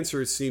his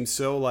answers seemed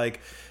so like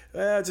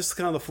just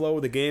kind of the flow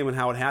of the game and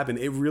how it happened.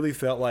 It really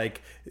felt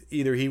like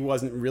either he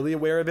wasn't really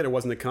aware of it, or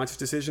wasn't a conscious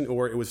decision,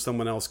 or it was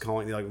someone else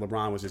calling, like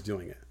LeBron was just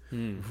doing it.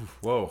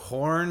 Whoa,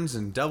 horns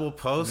and double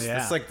posts. Yeah.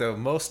 That's like the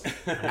most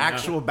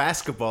actual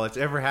basketball that's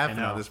ever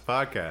happened on this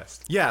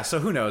podcast. Yeah, so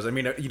who knows? I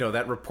mean,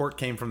 that report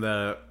came from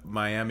the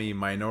Miami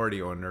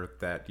minority owner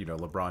that,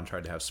 LeBron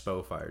tried to have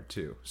Spo fired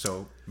too.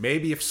 So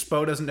maybe if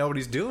Spo doesn't know what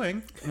he's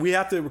doing. We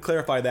have to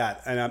clarify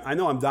that. And I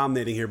know I'm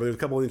dominating here, but there's a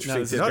couple of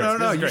interesting tidbits.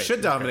 No, you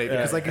should dominate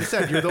because like you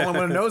said, you're the only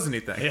one who knows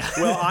anything. Yeah.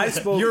 Well, I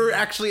spoke... You're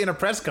actually in a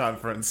press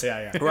conference.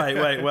 Yeah.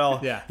 Right. Well,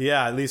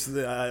 yeah. At least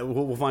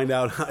we'll find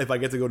out if I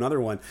get to go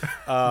another one.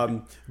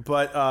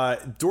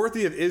 But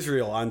Dorothy of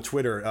Israel on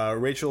Twitter,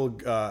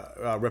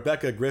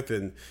 Rebecca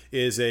Griffin,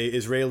 is a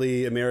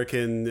Israeli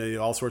American,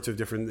 all sorts of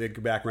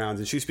different backgrounds,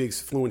 and she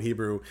speaks fluent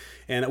Hebrew.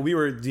 And we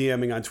were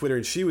DMing on Twitter,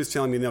 and she was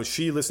telling me,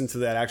 she listened to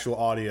that actual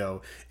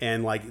audio,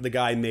 and like the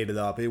guy made it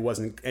up. It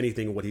wasn't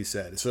anything what he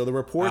said. So the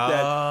report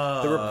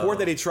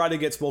that he tried to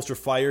get Spoelstra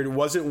fired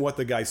wasn't what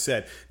the guy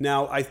said.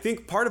 Now, I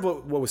think part of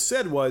what was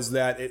said was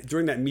that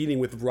during that meeting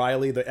with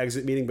Riley, the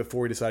exit meeting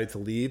before he decided to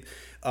leave,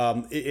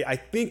 I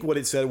think what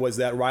it said was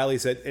that Riley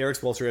said, Eric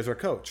Spoelstra is our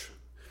coach.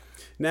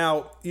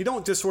 Now, you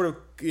don't just sort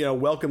of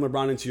welcome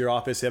LeBron into your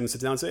office, have him sit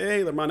down and say,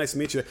 hey, LeBron, nice to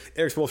meet you.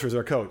 Eric Spoelstra is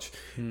our coach.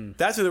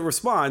 That's a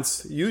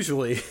response,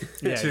 usually,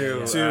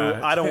 to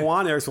I don't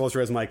want Eric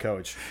Spoelstra as my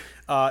coach.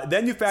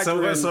 Then you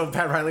factor in... So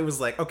Pat Riley was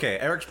like, okay,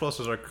 Eric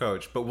Spoelstra is our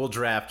coach, but we'll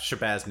draft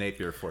Shabazz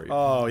Napier for you.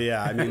 Oh,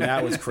 yeah. I mean,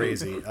 that was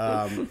crazy. And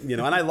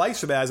I like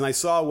Shabazz, and I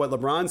saw what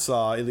LeBron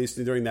saw, at least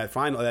during that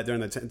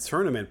during the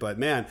tournament. But,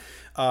 man...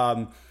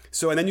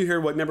 and then you hear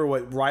remember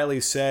what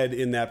Riley said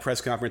in that press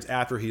conference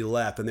after he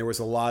left, and there was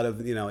a lot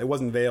of, it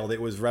wasn't veiled,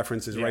 it was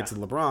references right to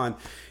LeBron.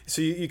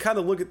 So you kind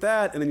of look at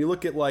that, and then you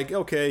look at like,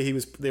 okay,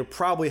 they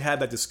probably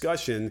had that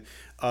discussion.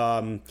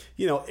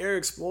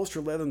 Eric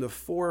Spoelstra led them to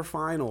 4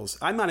 finals.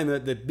 I'm not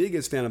even the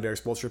biggest fan of Eric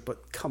Spoelstra,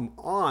 but come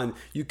on,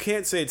 you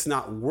can't say it's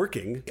not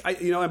working.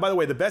 And by the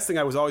way, the best thing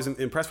I was always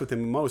impressed with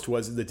him most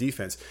was the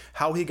defense.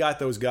 How he got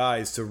those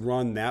guys to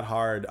run that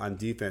hard on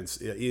defense,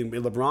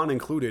 LeBron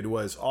included,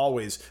 was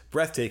always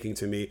breathtaking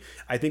to me.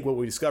 I think what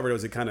we discovered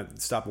was it kind of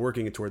stopped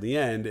working toward the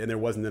end, and there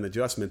wasn't an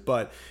adjustment.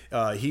 But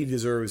he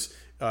deserves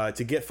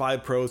to get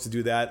 5 pros to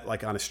do that,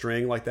 like on a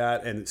string like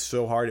that, and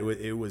so hard.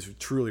 It was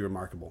truly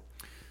remarkable.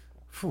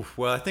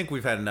 Well, I think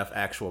we've had enough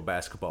actual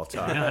basketball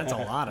talk. Yeah, that's a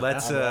lot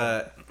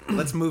of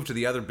let's move to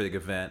the other big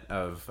event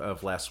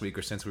of last week,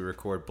 or since we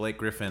record. Blake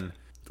Griffin.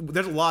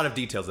 There's a lot of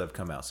details that have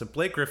come out. So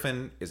Blake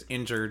Griffin is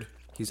injured.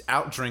 He's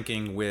out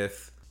drinking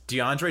with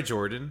DeAndre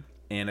Jordan,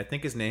 and I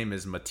think his name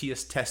is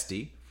Matthias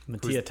Testy.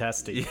 Matthias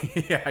Testy.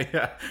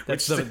 Yeah.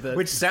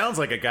 Which sounds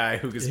like a guy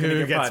who gets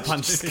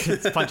punched.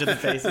 Gets punched in the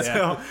face.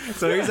 Yeah.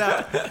 So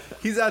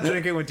he's out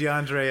drinking with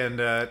DeAndre and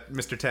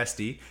Mr.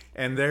 Testy,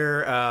 and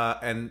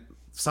and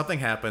something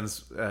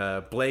happens.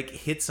 Blake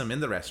hits him in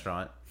the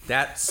restaurant.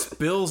 That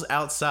spills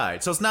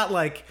outside. So it's not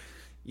like,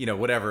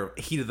 whatever,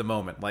 heat of the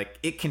moment. Like,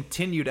 it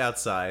continued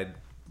outside.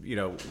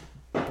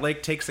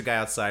 Blake takes the guy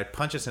outside,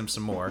 punches him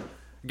some more.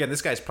 Again,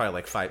 this guy's probably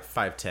like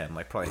 5'10",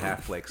 like probably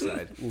half Blake's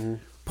side. Mm-hmm.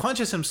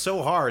 Punches him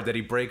so hard that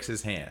he breaks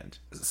his hand.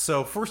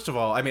 So first of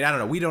all, I mean, I don't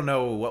know. We don't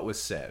know what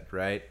was said,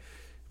 right?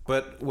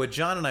 But what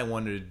John and I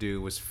wanted to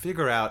do was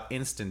figure out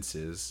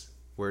instances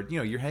where,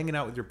 you're hanging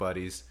out with your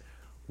buddies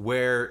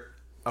where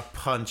a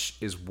punch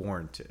is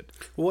warranted.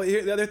 Well,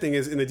 the other thing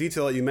is, in the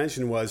detail that you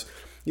mentioned was,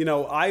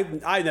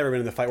 I'd never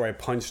been in a fight where I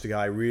punched a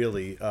guy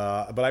really,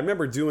 but I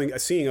remember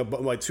seeing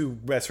my 2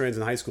 best friends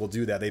in high school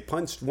do that.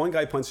 One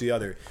guy punched the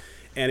other,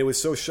 and it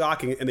was so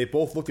shocking, and they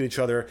both looked at each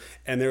other,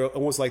 and they're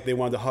almost like they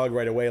wanted to hug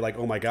right away, like,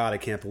 oh my God, I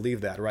can't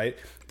believe that, right?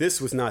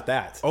 This was not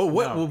that. Oh,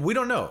 what? No. Well, we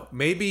don't know.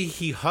 Maybe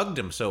he hugged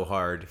him so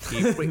hard.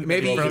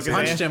 Maybe he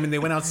punched him and they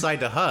went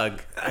outside to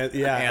hug.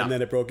 And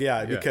then it broke.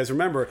 Because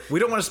remember... We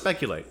don't want to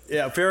speculate.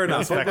 Yeah, fair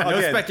enough.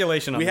 No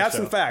speculation on We the have show.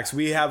 some facts.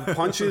 We have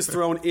punches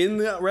thrown in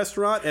the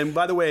restaurant. And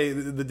by the way,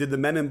 did the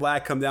Men in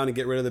Black come down and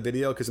get rid of the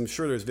video? Because I'm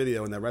sure there's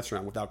video in that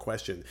restaurant without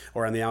question.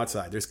 Or on the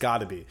outside. There's got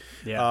to be.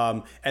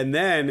 Yeah. And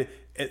then...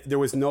 there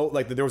was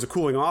a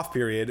cooling off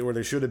period, or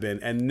there should have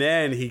been, and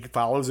then he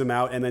follows him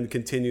out and then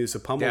continues to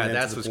pummel him. Yeah,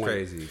 that's what's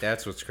crazy.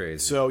 That's what's crazy.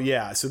 So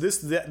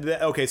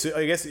okay. So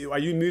I guess, are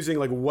you musing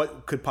like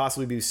what could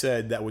possibly be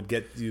said that would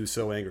get you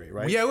so angry,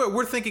 right? Yeah,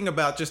 we're thinking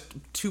about just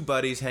 2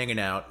 buddies hanging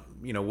out.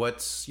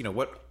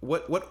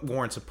 What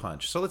warrants a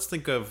punch? So let's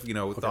think of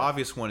the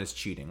obvious one is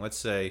cheating. Let's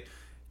say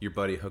your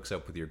buddy hooks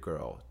up with your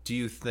girl. Do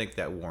you think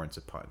that warrants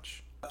a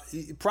punch?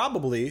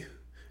 Probably.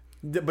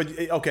 But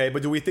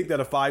do we think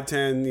that a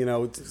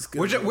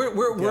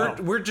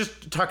 5'10", we're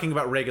just talking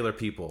about regular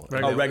people.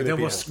 Regular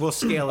people. We'll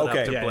scale it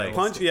up to Blake.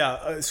 Punch,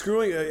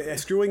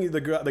 screwing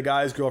the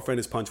guy's girlfriend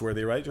is punch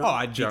worthy, right, John? Oh,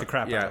 I'd beat the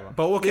crap out of him.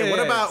 But okay,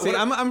 what about? See,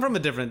 I'm from a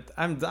different.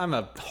 I'm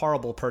a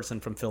horrible person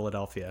from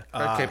Philadelphia.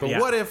 Okay,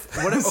 but what if?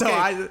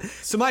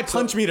 So my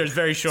punch meter is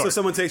very short. So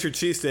someone takes your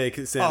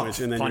cheesesteak sandwich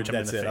and then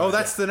that's it. Oh,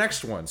 that's the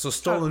next one. So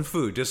stolen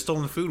food. Does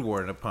stolen food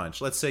warrant a punch?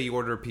 Let's say you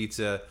order a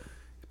pizza.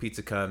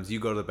 Pizza comes, you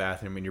go to the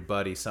bathroom, and your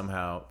buddy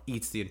somehow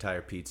eats the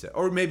entire pizza.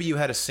 Or maybe you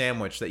had a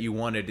sandwich that you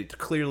wanted it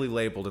clearly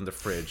labeled in the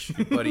fridge.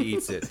 Your buddy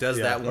eats it. Does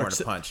that warrant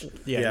a punch?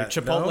 Yeah, your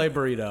Chipotle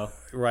burrito.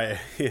 Right.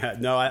 Yeah.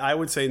 No, I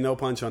would say no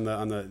punch on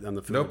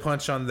the food. No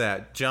punch on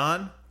that.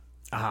 John?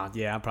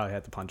 Yeah, I probably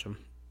had to punch him.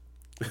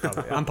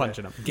 I'm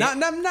punching him.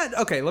 Not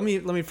okay. Let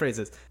me phrase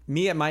this.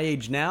 Me at my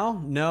age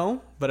now,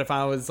 no. But if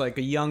I was like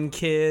a young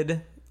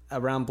kid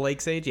around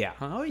Blake's age, yeah.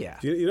 Oh yeah.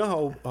 You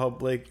know how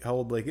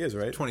old Blake is,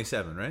 right?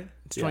 27, right?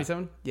 It's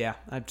 27. Yeah,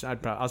 I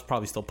was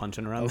probably still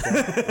punching around.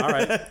 Okay. All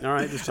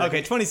right. Just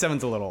okay,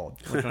 27's a little old.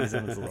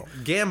 27's a little.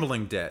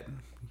 Gambling debt.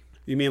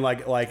 You mean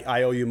like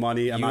I owe you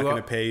money, I'm not going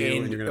to pay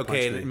you, and you're going to punch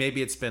me? Okay,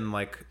 maybe it's been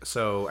like,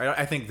 so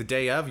I think the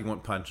day of you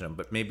won't punch him,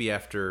 but maybe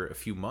after a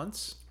few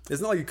months.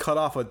 Isn't it like you cut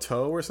off a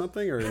toe or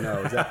something, or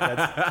no? Is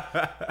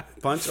that's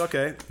punch?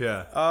 Okay.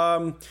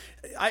 Yeah.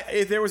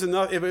 If there was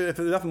enough, if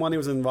enough money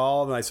was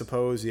involved, and I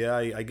suppose,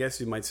 I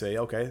guess you might say,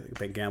 okay,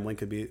 gambling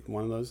could be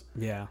one of those.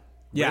 Yeah.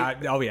 Yeah.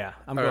 Oh, yeah.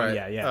 I'm going.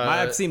 Right. Yeah.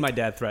 I've seen my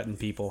dad threaten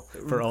people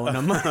for owing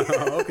them.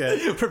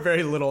 Okay. For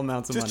very little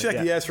amounts of money. Just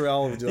check yes for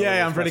all.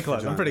 Yeah. I'm pretty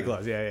close.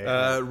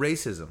 Yeah.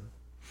 Racism.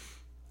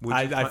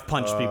 I've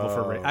punched people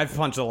for I've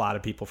punched a lot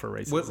of people for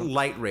racism. What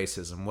light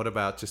racism? What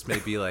about just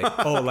maybe like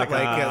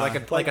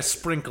like a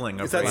sprinkling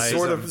of is that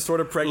racism? sort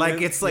of pregnant?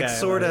 Like it's like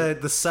sort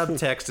of the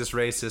subtext is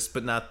racist,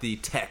 but not the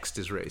text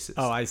is racist.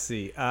 Oh, I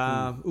see.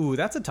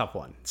 That's a tough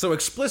one. So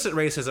explicit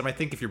racism, I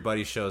think if your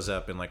buddy shows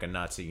up in like a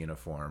Nazi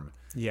uniform,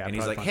 and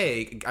he's like,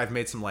 "Hey, I've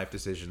made some life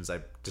decisions.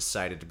 I've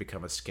decided to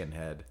become a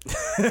skinhead."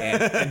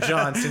 and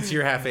John, since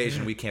you're half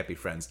Asian, we can't be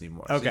friends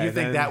anymore. Okay, so you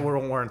think that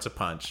warrants a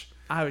punch?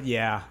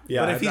 Yeah.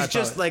 But if he's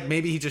just like,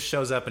 maybe he just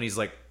shows up and he's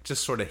like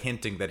just sort of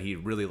hinting that he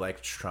really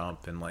likes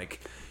Trump and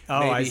like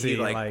maybe I see. he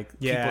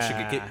people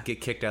should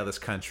get kicked out of this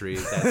country,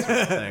 that sort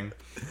of thing.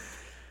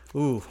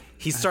 Ooh.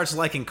 He starts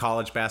liking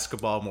college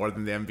basketball more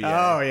than the NBA.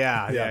 Oh,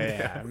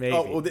 yeah. Maybe.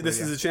 Oh, well, this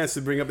is a chance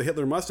to bring up the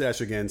Hitler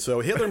mustache again. So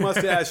Hitler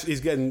mustache,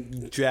 he's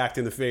getting jacked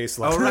in the face.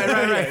 Like,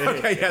 right.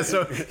 Okay, yeah.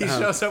 So he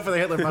shows up with a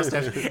Hitler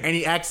mustache, and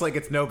he acts like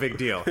it's no big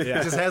deal. Yeah.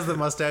 He just has the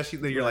mustache.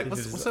 You're like,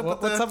 what's up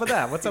with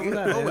that? What's up with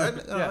that? What's up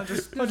with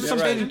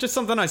that? Just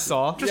something I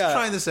saw. Just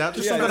trying this out.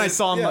 Just something I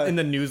saw in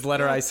the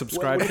newsletter I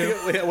subscribed to.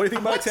 What do you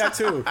think about a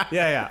tattoo?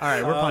 Yeah. All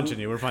right, we're punching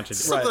you.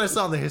 Something I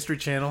saw on the History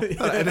Channel.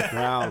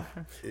 Wow.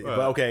 But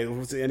okay,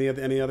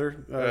 any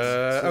other?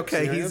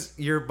 Okay,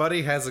 your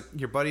buddy has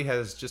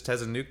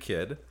a new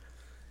kid,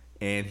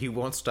 and he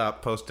won't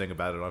stop posting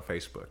about it on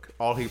Facebook.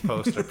 All he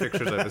posts are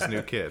pictures of his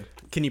new kid.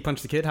 Can you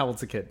punch the kid? How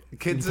old's the kid?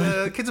 Kid's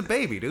a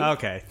baby, dude.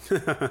 Okay.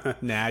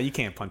 Nah, you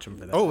can't punch him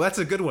for that. Oh, that's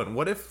a good one.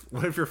 What if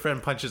your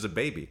friend punches a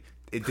baby?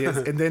 And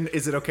then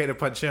is it okay to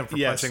punch him for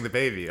punching the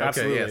baby? Okay,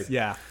 absolutely.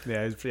 Yes.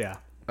 Yeah.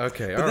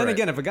 Okay, but then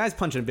again, if a guy's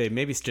punching a baby,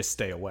 maybe just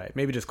stay away.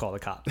 Maybe just call the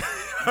cops.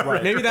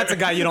 Right. Maybe that's a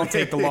guy you don't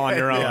take the law on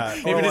your own. Yeah.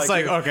 Maybe it's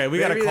like, okay, we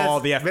got to call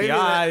the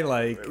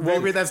FBI.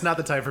 Maybe that's not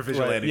the time for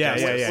vigilante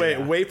justice.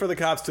 Wait for the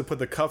cops to put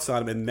the cuffs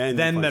on him and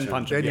then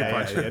punch him.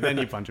 Then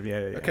you punch him.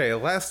 Yeah. Okay, the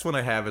last one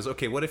I have is,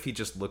 what if he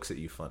just looks at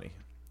you funny?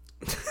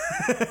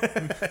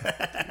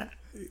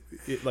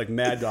 Like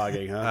mad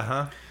dogging, huh?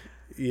 Uh-huh.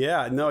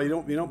 Yeah, no, you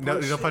don't punch. No,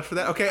 you don't punch for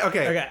that?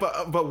 Okay.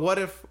 But what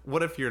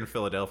if you're in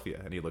Philadelphia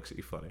and he looks at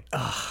you funny?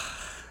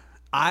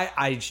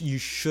 You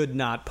should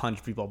not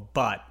punch people,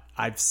 but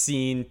I've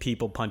seen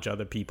people punch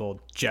other people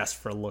just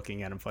for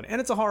looking at them funny,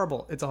 and it's a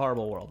horrible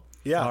world.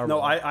 Yeah,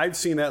 I've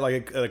seen that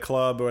like at a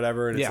club or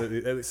whatever, and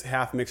it's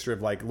half mixture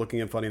of like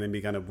looking at funny and then we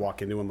kind of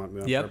walk into them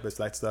on purpose.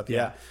 That stuff,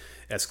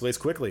 escalates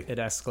quickly. It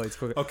escalates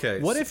quickly. Okay,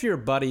 what if your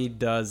buddy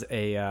does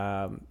a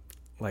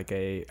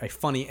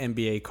funny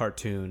NBA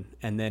cartoon,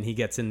 and then he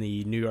gets in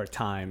the New York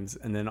Times,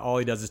 and then all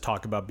he does is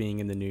talk about being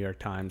in the New York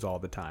Times all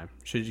the time?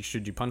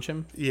 Should you punch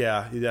him?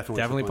 Yeah, you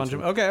definitely punch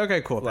him.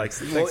 Okay, cool. Like,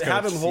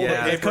 have him hold the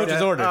paper.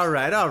 Coach's orders. All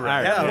right.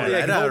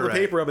 Hold the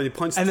paper up and he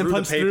punches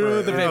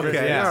through the paper.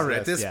 Okay, all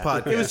right. This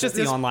podcast. It was just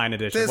the online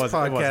edition. This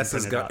podcast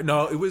is going.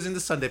 No, it was in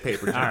the Sunday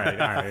paper. All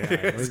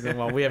right.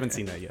 Well, we haven't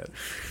seen that yet.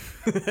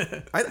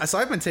 So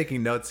I've been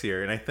taking notes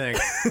here, and I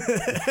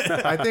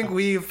think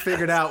we've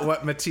figured out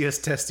what Matthias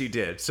Testy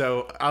did.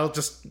 So I'll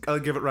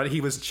give it right.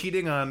 He was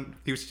cheating on.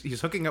 He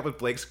was hooking up with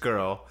Blake's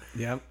girl.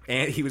 Yep.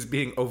 And he was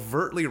being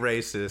overtly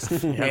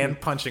racist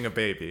and punching a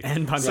baby.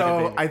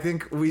 So I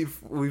think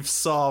we've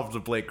solved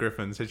the Blake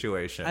Griffin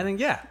situation. I think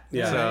so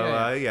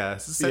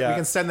we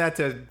can send that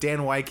to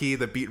Dan Wyke,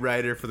 the beat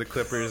writer for the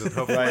Clippers, and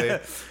hopefully.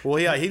 Well,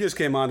 yeah, he just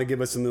came on to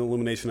give us some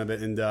illumination of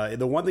it, and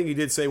the one thing he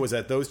did say was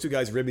that those two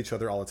guys rib each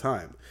other all the time.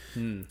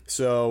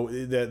 So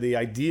the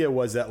idea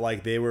was that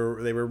like they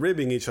were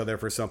ribbing each other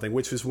for something,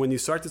 which is when you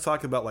start to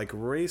talk about like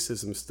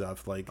racism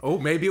stuff. Like, oh,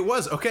 maybe it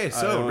was okay.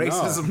 So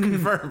racism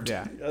confirmed.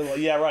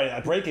 Yeah,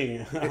 right.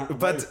 Breaking.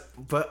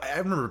 but I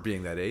remember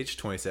being that age,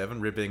 27,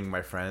 ribbing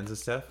my friends and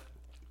stuff.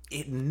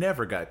 It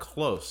never got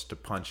close to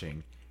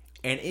punching.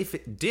 And if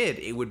it did,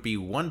 it would be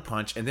one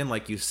punch, and then,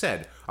 like you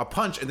said, a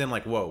punch, and then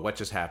like, whoa, what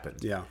just happened?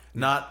 Yeah.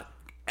 Not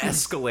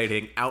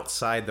escalating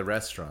outside the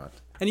restaurant.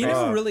 And you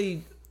never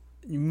really...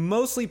 You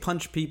mostly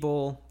punch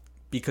people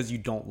because you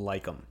don't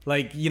like them.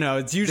 Like, you know,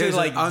 it's usually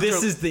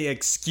this is the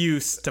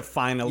excuse to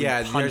finally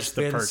punch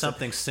the person.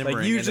 Something simmering.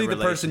 Like, usually in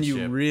the person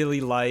you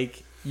really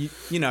like,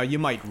 you know, you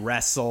might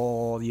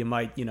wrestle, you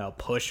might, you know,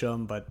 push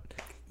them, but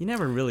you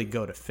never really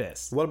go to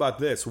fist. What about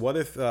this? What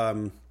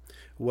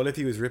if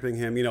he was ripping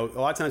him? You know, a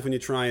lot of times when you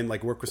try and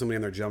like work with somebody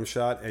on their jump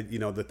shot, and, you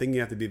know, the thing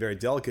you have to be very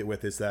delicate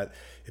with is that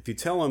if you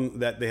tell them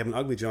that they have an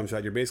ugly jump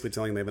shot, you're basically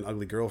telling them they have an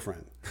ugly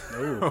girlfriend.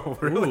 Oh,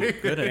 really? Ooh,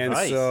 good and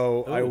advice.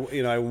 so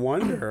I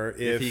wonder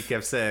if he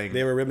kept saying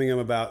they were ripping him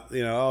about,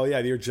 you know, oh yeah,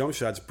 your jump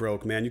shot's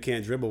broke, man. You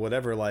can't dribble,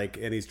 whatever. Like,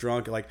 and he's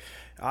drunk. Like,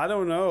 I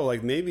don't know.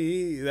 Like,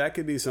 maybe that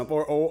could be something.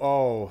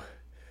 Or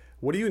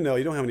what do you know?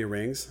 You don't have any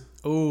rings.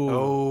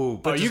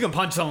 But you can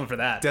punch someone for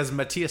that. Does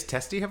Matthias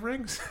Testy have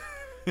rings?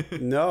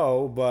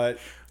 No, but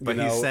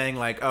he's saying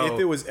like, oh, if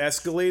it was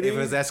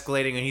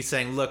escalating, and he's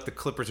saying, look, the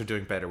Clippers are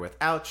doing better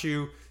without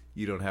you.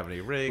 You don't have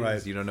any rings.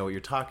 Right. You don't know what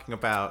you're talking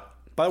about.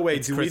 By the way,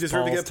 It's do we Chris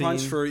deserve to Paul's get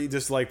punched team. for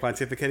just like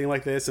pontificating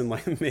like this and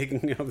like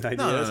making up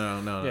ideas?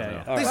 No.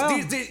 Yeah.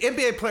 These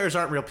NBA players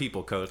aren't real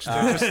people, Coach.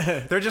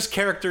 They're just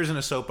characters in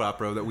a soap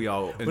opera that we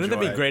all enjoy. Wouldn't that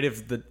be great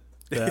if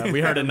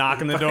we heard a knock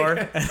on the door?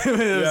 It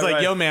was like,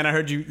 right. yo, man, I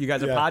heard you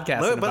guys are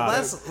podcasting But about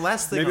it.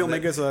 last thing, Maybe on he'll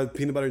make us a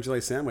peanut butter and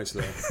jelly sandwich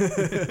though.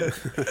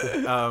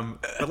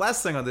 the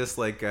last thing on this,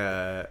 like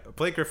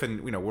Blake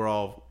Griffin, you know, we're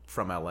all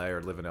from LA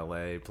or live in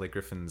LA. Blake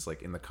Griffin's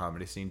like in the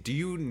comedy scene. Do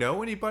you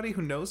know anybody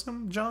who knows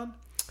him, John?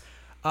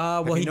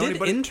 Well, he know did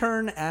anybody?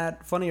 intern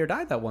at Funny or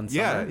Die that one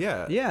summer.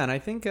 Yeah. And I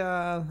think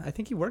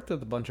he worked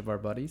with a bunch of our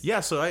buddies.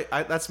 Yeah, so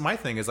I that's my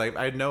thing is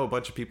I know a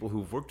bunch of people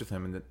who've worked with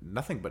him and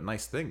nothing but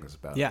nice things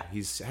about him. He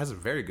has a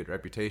very good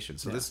reputation.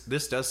 So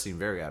this does seem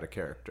very out of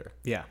character.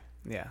 Yeah.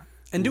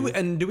 And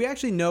do we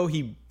actually know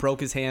he broke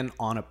his hand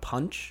on a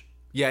punch?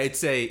 Yeah,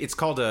 it's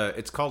called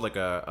like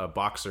a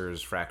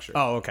boxer's fracture.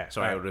 Oh, okay.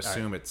 So I would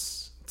assume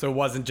it's. So it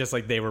wasn't just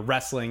like they were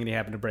wrestling and he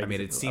happened to break. I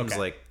mean, it seems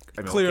like.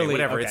 I mean, Clearly, okay,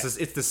 whatever. okay.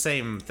 It's the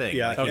same thing.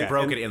 Yeah, Like, he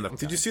broke it in the.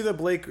 Did you see the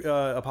Blake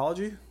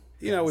apology?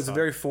 You know, it was a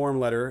very form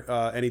letter,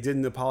 and he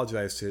didn't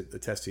apologize to the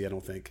Testy, I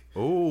don't think.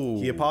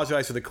 Oh. He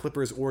apologized to the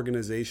Clippers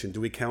organization.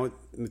 Do we count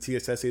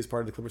Matthias Testy as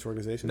part of the Clippers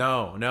organization?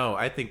 No.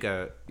 I think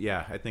I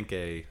think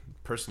a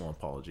personal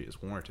apology is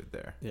warranted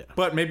there. Yeah.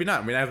 But maybe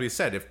not. I mean, as we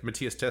said, if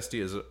Matthias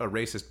Testy is a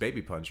racist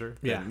baby puncher,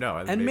 then no. I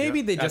think And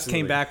maybe they just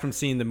came back from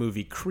seeing the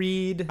movie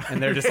Creed,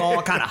 and they're just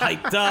all kind of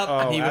hyped up.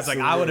 And he was like,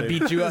 "I would have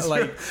beat you up."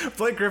 Like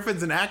Blake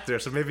Griffin's an actor,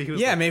 so maybe he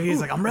was. Yeah, maybe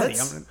he's like, "I'm ready."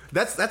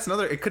 That's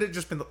another. It could have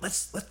just been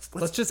let's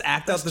just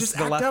act out this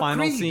the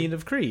final scene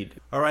of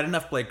Creed. All right,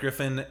 enough Blake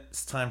Griffin.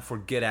 It's time for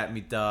Get At Me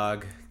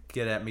Dog.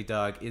 Get At Me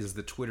Dog is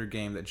the Twitter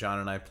game that John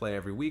and I play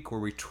every week, where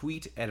we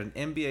tweet at an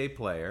NBA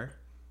player,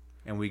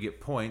 and we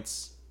get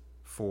points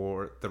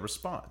for the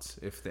response.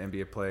 If the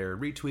NBA player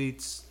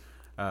retweets,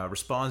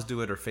 responds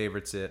to it, or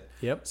favorites it.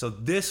 Yep. So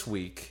this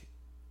week,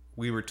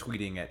 we were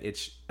tweeting at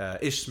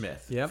Ish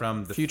Smith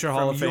from the future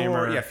Hall of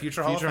Famer. Yeah,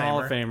 future Hall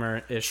of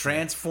Famer. Ish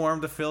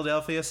transformed the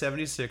Philadelphia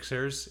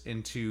 76ers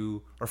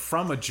into, or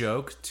from a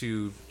joke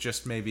to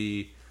just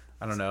maybe,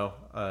 I don't know,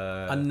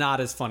 a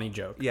not as funny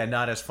joke. Yeah,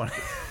 not as funny.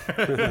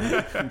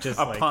 Just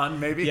a like, pun,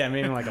 maybe. Yeah,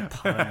 maybe like a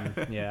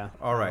pun. Yeah.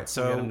 All right.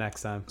 So we'll get him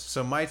next time.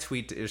 So my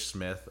tweet to Ish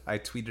Smith, I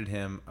tweeted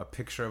him a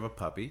picture of a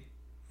puppy,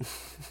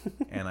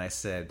 and I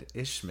said,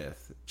 "Ish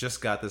Smith,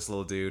 just got this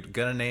little dude.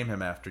 Gonna name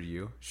him after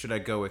you. Should I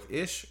go with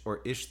Ish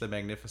or Ish the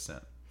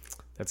Magnificent?"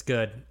 That's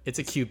good. It's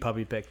a cute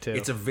puppy pic too.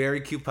 It's a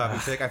very cute puppy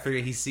pic. I figure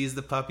he sees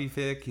the puppy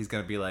pic, he's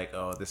gonna be like,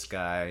 "Oh, this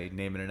guy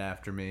naming it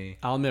after me."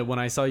 I'll admit, when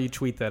I saw you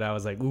tweet that, I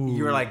was like, "Ooh!"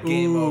 You were like,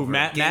 "Game over."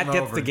 Matt Game gets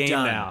over. the game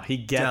Done. now. He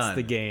gets Done.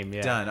 the game.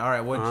 Yeah. Done. All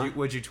right.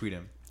 What'd you tweet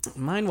him?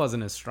 Mine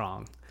wasn't as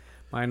strong.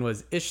 Mine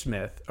was Ish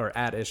Smith, or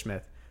at Ish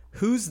Smith.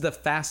 Who's the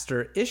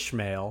faster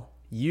Ishmael?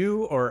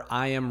 You or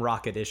I am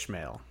Rocket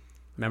Ishmael?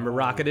 Remember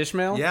Rocket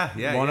Ishmael?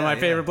 Yeah. One of my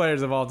favorite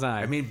players of all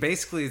time. I mean,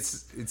 basically,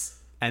 it's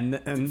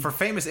and for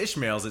famous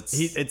Ishmaels, it's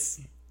there's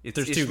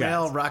Ishmael, two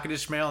guys. Rocket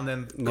Ishmael, and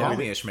then Call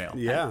Me Ishmael.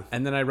 Yeah.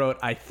 And then I wrote,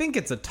 I think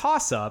it's a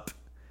toss-up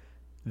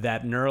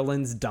that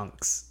Nerlens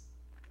dunks.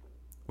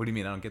 What do you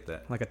mean? I don't get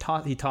that. Like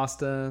he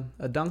tossed a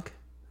dunk?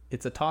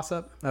 It's a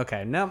toss-up?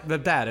 Okay, no,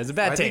 but bad. It's a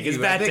bad take. It's a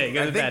bad take.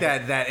 I think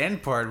that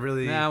end part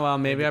really... Yeah, well,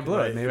 maybe I blew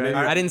it. Maybe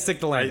I didn't stick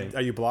the landing.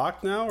 Are you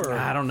blocked now? Or?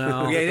 I don't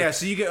know. Yeah.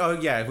 So you get... Oh,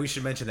 yeah, we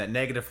should mention that.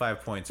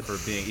 -5 points for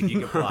being... If you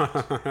get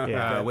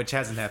blocked. Which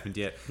hasn't happened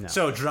yet. No.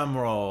 So, drum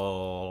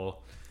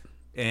roll...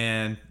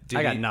 And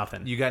I got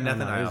nothing. You got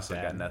nothing. I also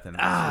got nothing.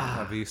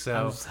 So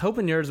I was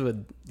hoping yours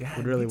would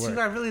really work.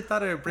 I really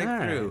thought it would break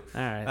through.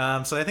 All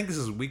right. So I think this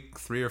is week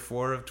 3 or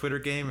 4 of Twitter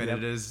game, and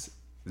it is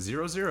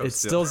 0-0. It's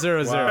still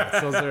 0-0. Wow. It's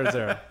still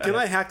 0-0. Can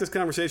I hack this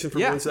conversation for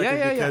 1 second?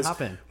 Yeah. Because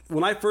Hop in.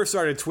 when I first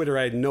started Twitter,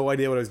 I had no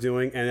idea what I was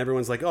doing, and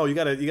everyone's like, "Oh, you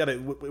gotta."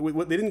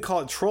 They didn't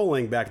call it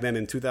trolling back then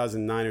in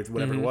 2009 or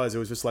whatever it was. It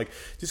was just like,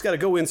 just gotta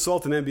go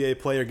insult an NBA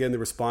player, get him to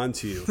respond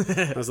to you.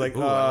 I was like,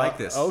 Ooh, I like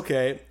this.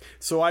 Okay,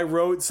 so I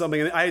wrote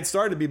something. And I had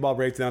started B-Ball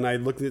Breakdown. I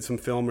looked at some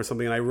film or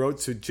something, and I wrote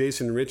to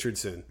Jason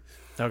Richardson.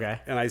 Okay.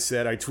 And I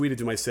tweeted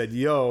to him. I said,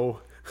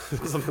 "Yo,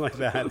 something like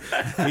that.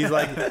 He's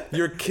like,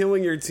 "You're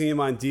killing your team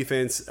on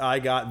defense. I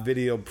got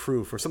video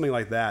proof," or something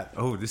like that.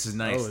 Oh, this is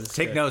nice.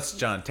 Take notes,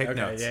 John. Take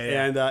notes.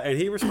 Yeah. And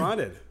he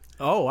responded.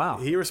 Oh wow.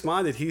 He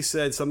responded. He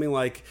said something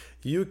like,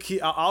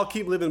 I'll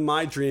keep living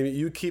my dream.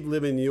 You keep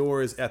living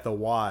yours at the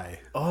Y."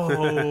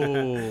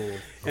 Oh.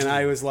 And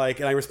I was like,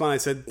 and I responded. I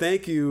said,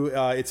 "Thank you.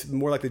 It's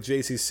more like the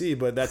JCC,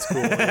 but that's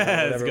cool."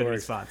 That's a good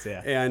response.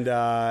 Yeah. And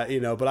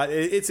but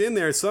it's in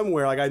there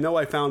somewhere. Like I know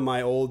I found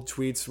my old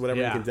tweets,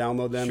 whatever. You can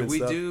download them.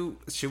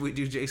 Should we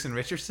do Jason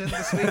Richardson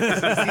this week?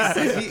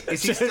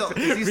 Is he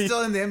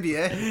still in the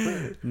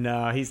NBA?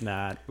 No, he's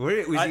not.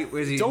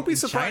 Was he don't be in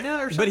surprised. China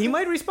or something? But he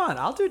might respond.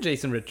 I'll do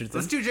Jason Richardson.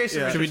 Let's do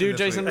Jason Richardson. Should we do this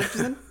Jason week.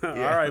 Richardson? All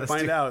right,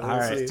 find out. All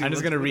right. I'm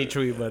just going to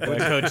retweet what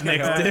Coach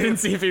Nick did and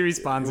see if he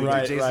responds.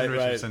 Right, Jason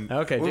Richardson.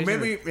 Okay. Well,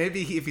 Jason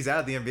maybe if he's out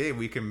of the NBA,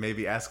 we can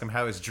maybe ask him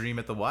how his dream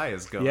at the Y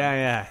is going.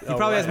 Yeah. He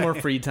probably has more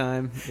free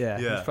time. Yeah.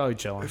 He's probably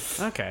chilling.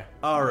 Okay.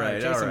 All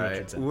right. Jason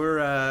Richardson.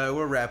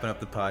 We're wrapping up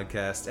the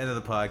podcast. End of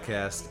the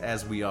podcast,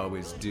 as we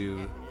always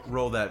do.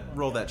 Roll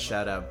that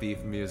shout out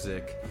beef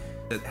music.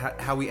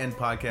 How we end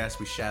podcasts,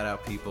 we shout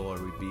out people or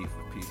we beef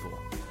with people.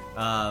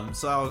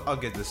 So I'll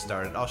get this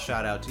started. I'll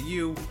shout out to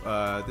you.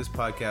 This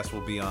podcast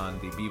will be on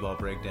the B-Ball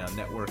Breakdown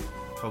Network.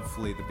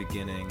 Hopefully the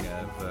beginning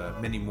of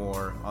many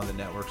more on the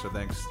network. So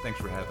thanks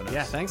for having us.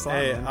 Yeah, thanks a lot.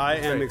 Hey, man. I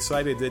am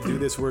excited to do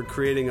this. We're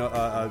creating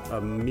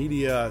a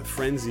media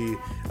frenzy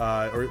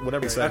or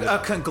whatever you said. A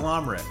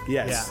conglomerate.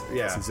 Yes, Yeah.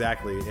 yes,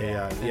 exactly.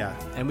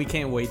 And we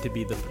can't wait to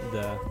be the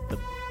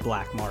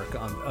black mark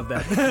of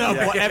that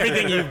of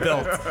everything you've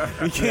built.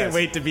 We can't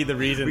wait to be the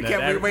reason. We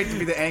can't wait to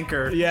be the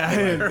anchor. Yeah,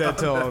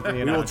 until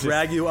We will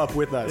drag you up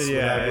with us.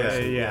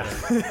 Yeah.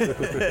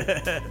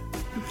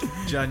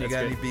 John, you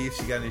got any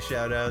beefs? You got any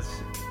shout outs?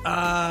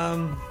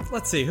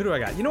 Let's see. Who do I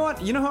got? You know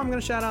what? You know who I'm going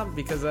to shout out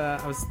because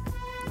I was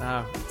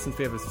since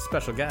we have a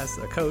special guest,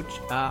 a coach.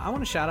 I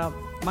want to shout out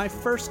my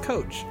first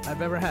coach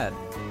I've ever had.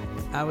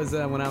 I was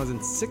when I was in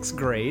 6th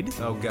grade.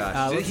 Oh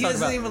gosh, he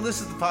doesn't even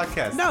listen to the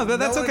podcast. No, but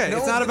that's okay.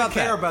 It's not about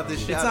that. Care about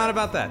this. It's not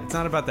about that. It's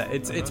not about that.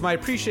 It's my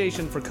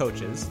appreciation for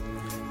coaches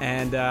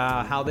and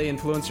how they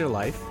influence your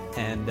life.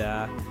 And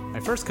my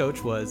first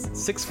coach was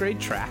 6th grade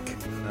track,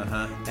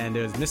 and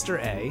it was Mr.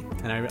 A.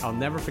 And I'll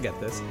never forget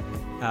this.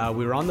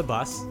 We were on the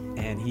bus,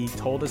 and he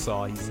told us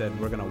all. He said,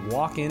 "We're gonna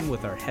walk in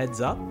with our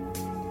heads up,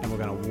 and we're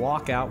gonna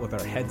walk out with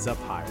our heads up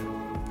higher."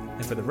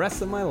 And for the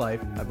rest of my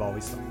life, I've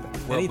always thought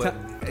that. Well,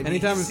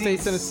 anytime I'm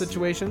faced in a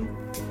situation,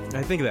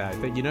 I think that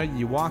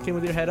you walk in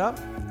with your head up,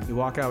 you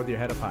walk out with your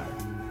head up higher.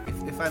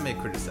 If I may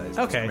criticize,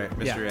 Okay,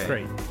 Mr. A,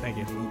 great, thank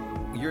you.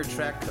 You're a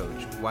track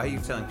coach. Why are you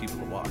telling people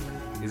to walk?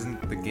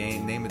 Isn't the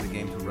name of the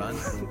game to run?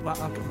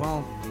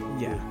 Well,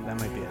 yeah, that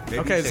might be it. Maybe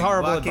Okay, it's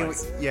horrible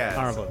advice. Yeah,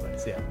 horrible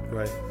advice. Yeah.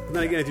 Right. But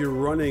then again, if you're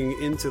running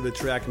into the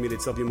track meet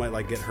itself, you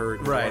might get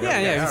hurt. Right.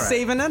 Yeah, he's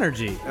saving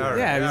energy.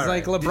 Yeah, he was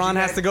like LeBron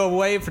has to go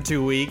away for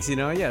 2 weeks.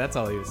 Yeah, that's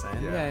all he was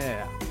saying.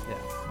 Yeah.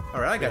 All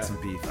right, I got some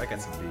beef.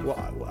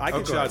 Well, I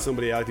can shout out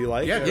somebody out if you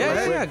like.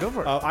 Yeah, go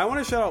for it. I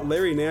want to shout out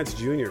Larry Nance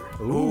Jr.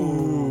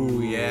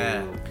 Ooh,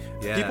 yeah.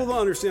 People don't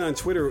understand on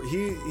Twitter,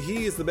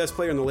 he is the best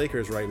player in the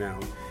Lakers right now.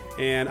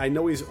 And I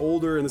know he's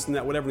older and this and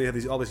that, whatever, and they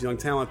have all this young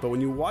talent, but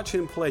when you watch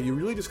him play, you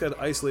really just got to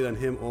isolate on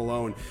him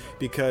alone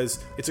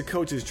because it's a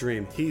coach's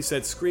dream. He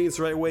sets screens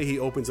the right way, he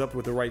opens up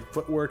with the right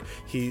footwork,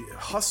 he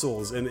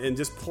hustles and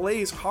just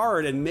plays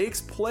hard and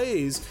makes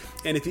plays.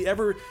 And if he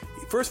ever,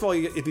 first of all,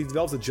 if he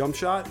develops a jump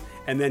shot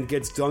and then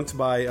gets dunked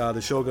by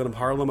the Shogun of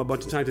Harlem a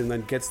bunch of times and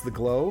then gets the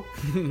glow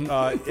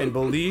and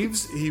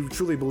believes, he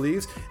truly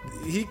believes,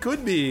 he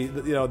could be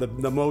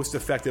the most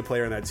effective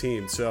player on that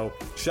team. So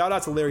shout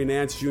out to Larry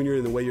Nance Jr.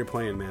 and the way you're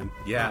playing, man.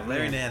 Yeah,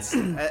 Larry Nance.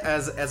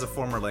 As a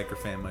former Laker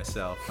fan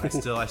myself,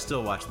 I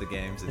still watch the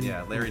games, and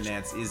yeah, Larry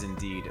Nance is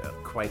indeed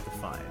quite the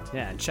find.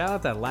 Yeah, and shout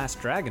out that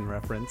Last Dragon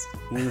reference.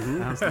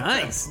 That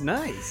was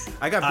nice.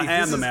 I got beef. I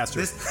am the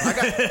master.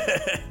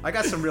 I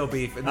got some real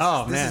beef. And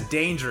this is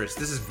dangerous.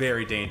 This is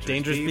very dangerous.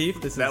 Dangerous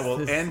beef? That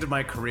will end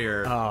my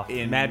career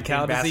in mad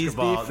cow disease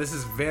basketball. beef? This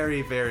is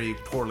very, very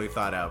poorly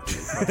thought out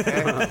beef.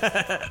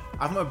 Okay?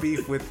 I'm a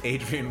beef with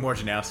Adrian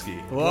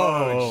Wojnarowski.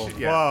 Whoa.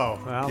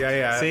 Well,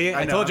 yeah. See,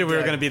 I told you we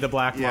were going to be the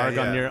black mark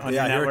on your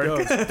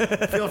network.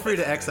 Feel free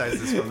to excise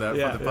this from the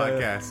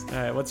podcast.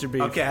 All right, what's your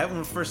beef?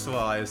 Okay, first of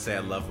all, I would say I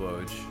love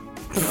Woj.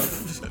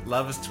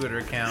 Love his Twitter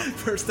account.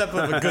 First step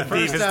of a good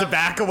beef is to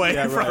back away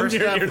from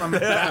your I'm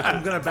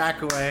going to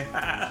back away.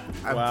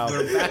 I'm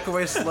going to back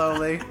away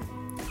slowly.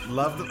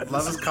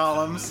 Love his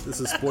columns. This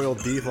is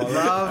spoiled beef already.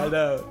 I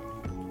know.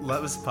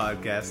 Love his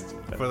podcast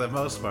for the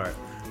most part.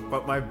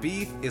 But my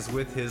beef is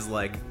with his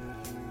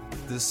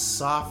the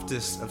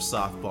softest of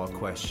softball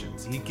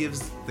questions. He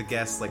gives the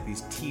guests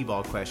these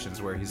T-ball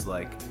questions where he's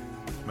like,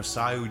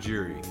 Masai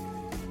Ujiri,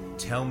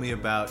 tell me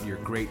about your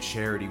great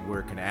charity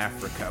work in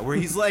Africa. Where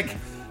he's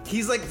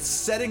he's like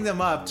setting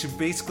them up to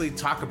basically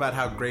talk about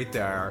how great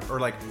they are, or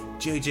like,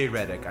 JJ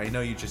Redick, I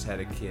know you just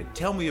had a kid.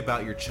 Tell me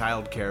about your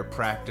childcare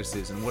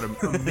practices and what an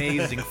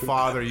amazing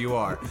father you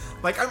are.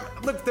 Like,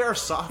 look, there are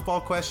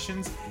softball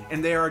questions,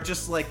 and they are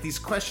just like these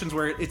questions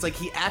where it's like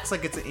he acts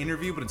like it's an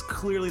interview, but it's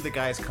clearly the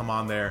guy's come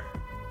on there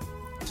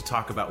to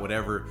talk about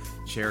whatever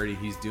charity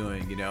he's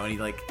doing, you know. And he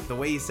like the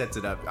way he sets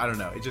it up, I don't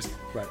know. It just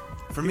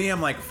for me, I'm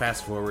like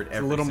fast forward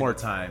every single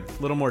time.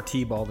 A little more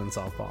t-ball than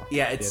softball.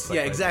 Yeah,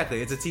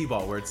 exactly. It's a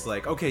t-ball where it's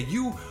like, okay,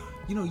 you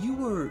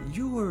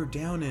were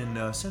down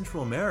in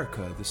Central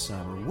America this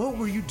summer. What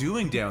were you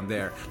doing down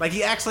there? Like,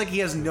 he acts like he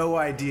has no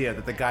idea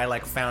that the guy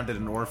like founded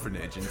an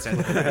orphanage in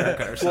Central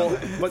America or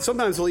something. Well, but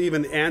sometimes he'll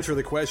even answer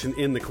the question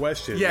in the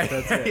question. Yeah.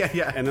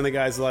 And then the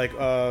guy's like,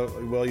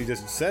 well, you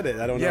just said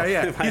it. I don't know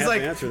if I He's have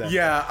like, to answer that.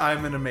 yeah,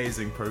 I'm an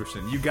amazing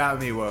person. You got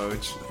me,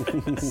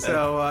 Woj.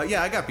 So,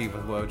 I got beef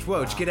with Woj.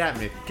 Woj, get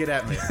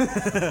at me.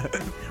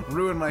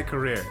 Ruin my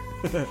career.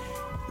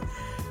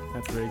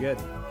 That's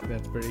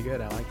pretty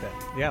good. I like that.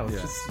 Yeah,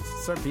 let's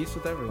just start beefs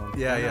with everyone.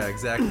 Yeah,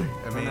 exactly.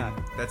 I mean,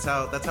 that's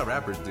how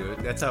rappers do it.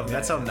 That's how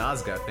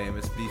Nas got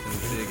famous, beefing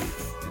with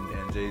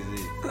Biggie and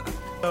Jay-Z.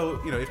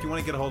 So, if you want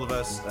to get a hold of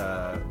us,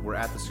 we're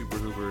at the Super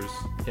Hoopers.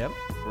 Yep.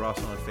 We're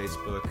also on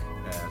Facebook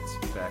at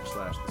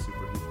 / the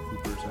Super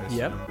Hoopers. I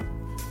assume.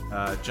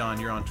 Yep. John,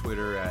 you're on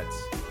Twitter at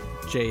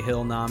J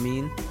Hill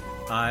Namin.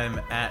 I'm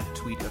at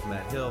Tweet of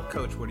Matt Hill.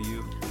 Coach, what are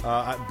you?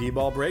 At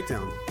B-Ball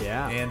Breakdown.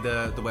 Yeah. And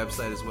the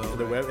website as well.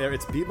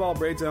 It's B-Ball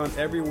Breakdown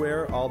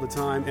everywhere, all the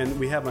time. And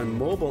we have a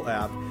mobile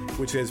app,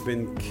 which has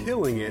been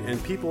killing it.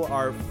 And people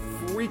are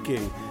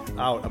freaking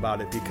out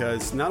about it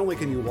because not only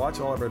can you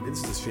watch all of our...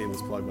 This is a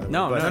shameless plug, by the way.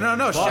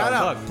 No. Shout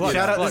out. Plugs.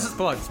 Shout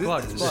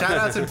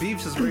out to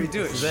Beefs is where you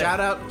do it.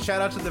 Shout out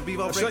to the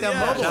B-Ball Breakdown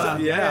mobile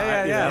app.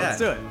 Yeah.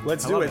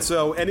 Let's do it.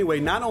 So anyway,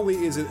 not only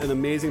is it an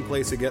amazing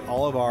place to get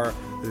all of our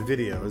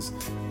videos,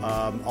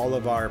 all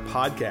of our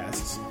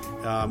podcasts,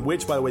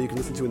 which, by the way, you can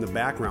listen to in the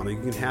background. You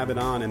can have it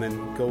on and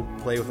then go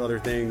play with other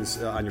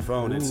things on your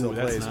phone. It still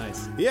plays.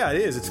 Nice. Yeah, it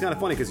is. It's kind of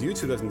funny because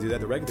YouTube doesn't do that.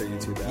 The regular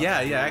YouTube app. Yeah.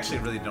 I actually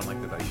really don't like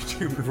that about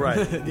YouTube. Right.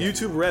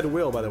 YouTube Red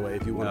will, by the way,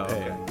 if you want to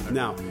pay. Okay.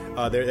 Now,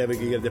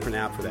 you get a different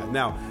app for that.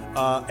 Now,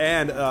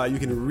 and you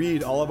can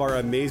read all of our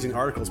amazing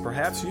articles.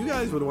 Perhaps you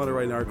guys would want to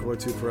write an article or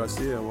two for us,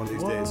 one of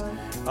these days.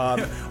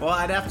 Well,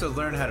 I'd have to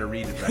learn how to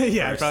read it. Right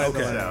yeah, first.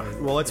 probably.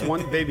 Okay. Well, it's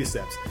one baby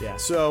steps. Yeah.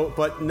 So,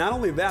 but not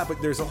only that,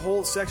 but there's a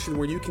whole section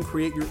where you can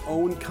create your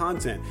own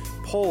content,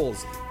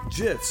 polls,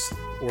 GIFs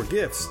or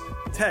GIFs,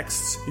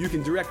 texts. You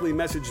can directly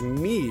message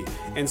me,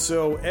 and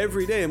so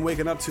every day I'm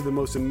waking up to the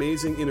most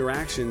amazing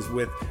interactions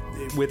with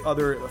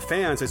other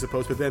fans, I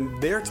suppose. But then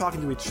they're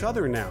talking to each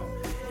other now,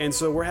 and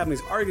so we're having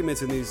these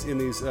arguments and these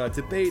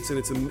debates, and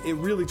it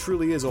really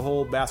truly is a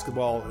whole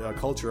basketball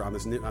culture on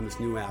this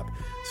new app.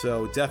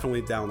 So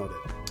definitely download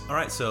it. All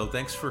right, so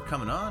thanks for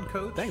coming on,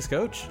 Coach. Thanks,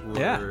 Coach.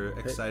 We're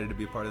excited to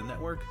be a part of the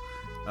network.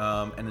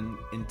 And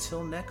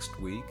until next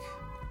week,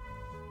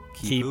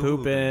 keep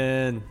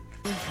hooping.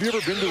 Have you ever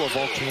been to a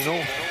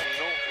volcano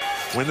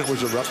when it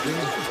was erupting?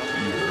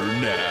 You're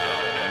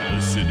now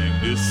listening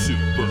to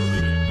Super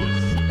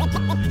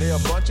Hoopers. They're a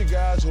bunch of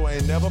guys who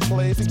ain't never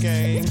played the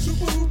game.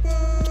 Super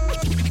Hoopers.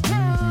 Can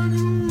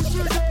you dig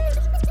it?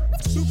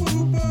 Super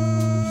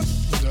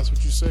Hoopers. That's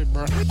what you say,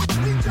 bro. We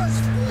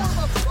just form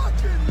a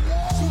fucking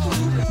wall. Super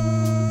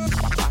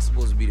Hoopers. I'm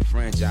supposed to be the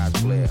franchise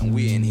player, and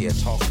we're in here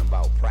talking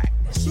about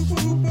practice. Super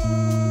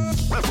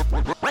Hoopers.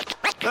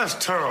 That's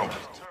terrible.